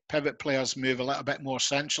the pivot players move a little bit more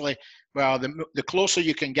centrally? Well, the closer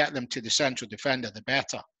you can get them to the central defender, the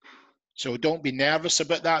better. So don't be nervous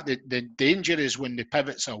about that. The danger is when the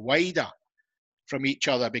pivots are wider from each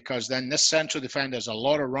other, because then this central defender has a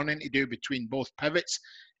lot of running to do between both pivots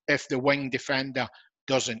if the wing defender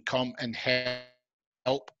doesn't come and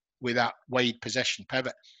help with that wide position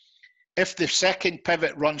pivot. If the second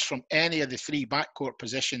pivot runs from any of the three backcourt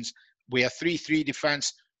positions with a 3-3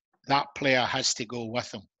 defence, that player has to go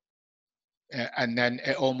with them. And then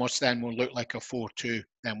it almost then will look like a 4-2.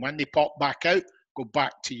 Then when they pop back out, go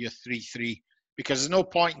back to your 3-3. Because there's no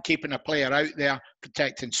point in keeping a player out there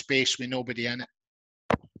protecting space with nobody in it.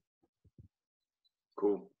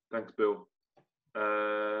 Cool. Thanks, Bill.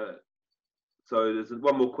 So there's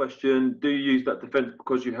one more question. Do you use that defence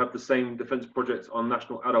because you have the same defence project on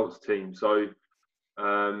national adults team? So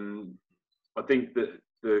I think that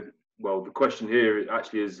the question here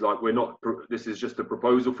actually is like, this is just a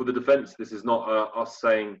proposal for the defence. This is not us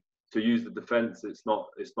saying to use the defence. It's not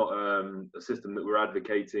a system that we're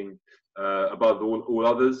advocating above all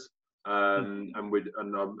others. And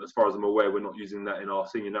as far as I'm aware, we're not using that in our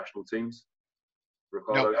senior national teams.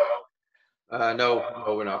 Ricardo? No,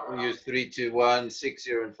 we're not. We use 3-2-1,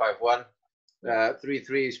 6-0, and 5-1.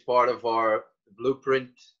 3-3 is part of our blueprint,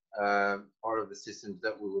 part of the systems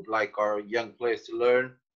that we would like our young players to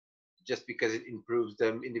learn, just because it improves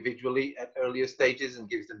them individually at earlier stages and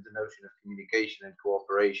gives them the notion of communication and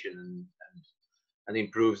cooperation and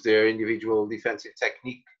improves their individual defensive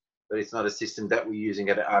technique. But it's not a system that we're using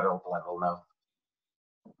at an adult level now.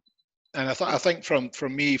 And I think from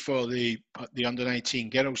me for the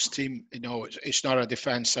under-19 girls team, it's not a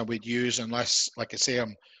defence I would use unless, like I say,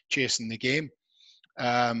 I'm chasing the game.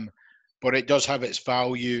 But it does have its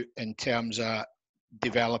value in terms of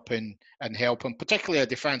developing and helping, particularly a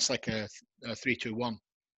defence like a 3-2-1.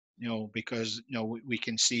 Because we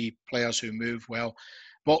can see players who move well.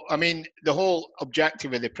 But I mean, the whole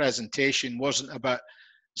objective of the presentation wasn't about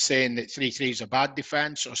saying that 3-3 is a bad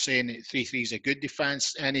defence or saying that 3-3 is a good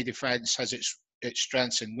defence. Any defence has its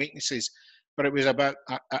strengths and weaknesses, but it was about,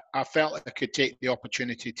 I felt I could take the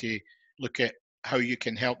opportunity to look at how you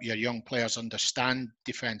can help your young players understand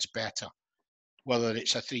defence better, whether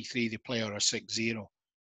it's a 3-3 they play or a 6-0.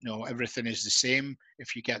 Everything is the same.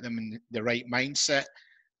 If you get them in the right mindset,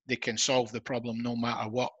 they can solve the problem no matter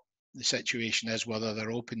what the situation is, whether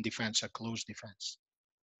they're open defence or closed defence.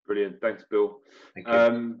 Brilliant. Thanks, Bill. Thank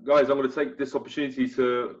you. Guys, I'm going to take this opportunity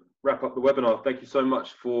to wrap up the webinar. Thank you so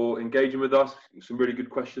much for engaging with us. Some really good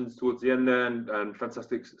questions towards the end there, and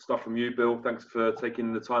fantastic stuff from you, Bill. Thanks for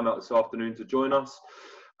taking the time out this afternoon to join us.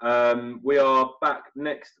 We are back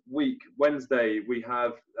next week, Wednesday. We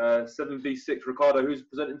have 7v6. Ricardo, who's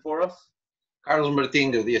presenting for us? Carlos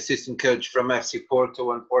Martinho, the assistant coach from FC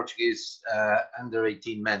Porto and Portuguese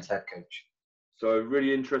under-18 men's head coach. So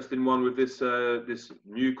really interesting one with this this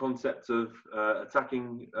new concept of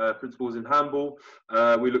attacking principles in handball.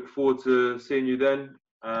 We look forward to seeing you then.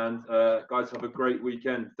 And guys, have a great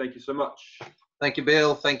weekend. Thank you so much. Thank you,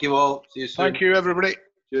 Bill. Thank you all. See you soon. Thank you, everybody.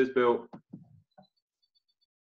 Cheers, Bill.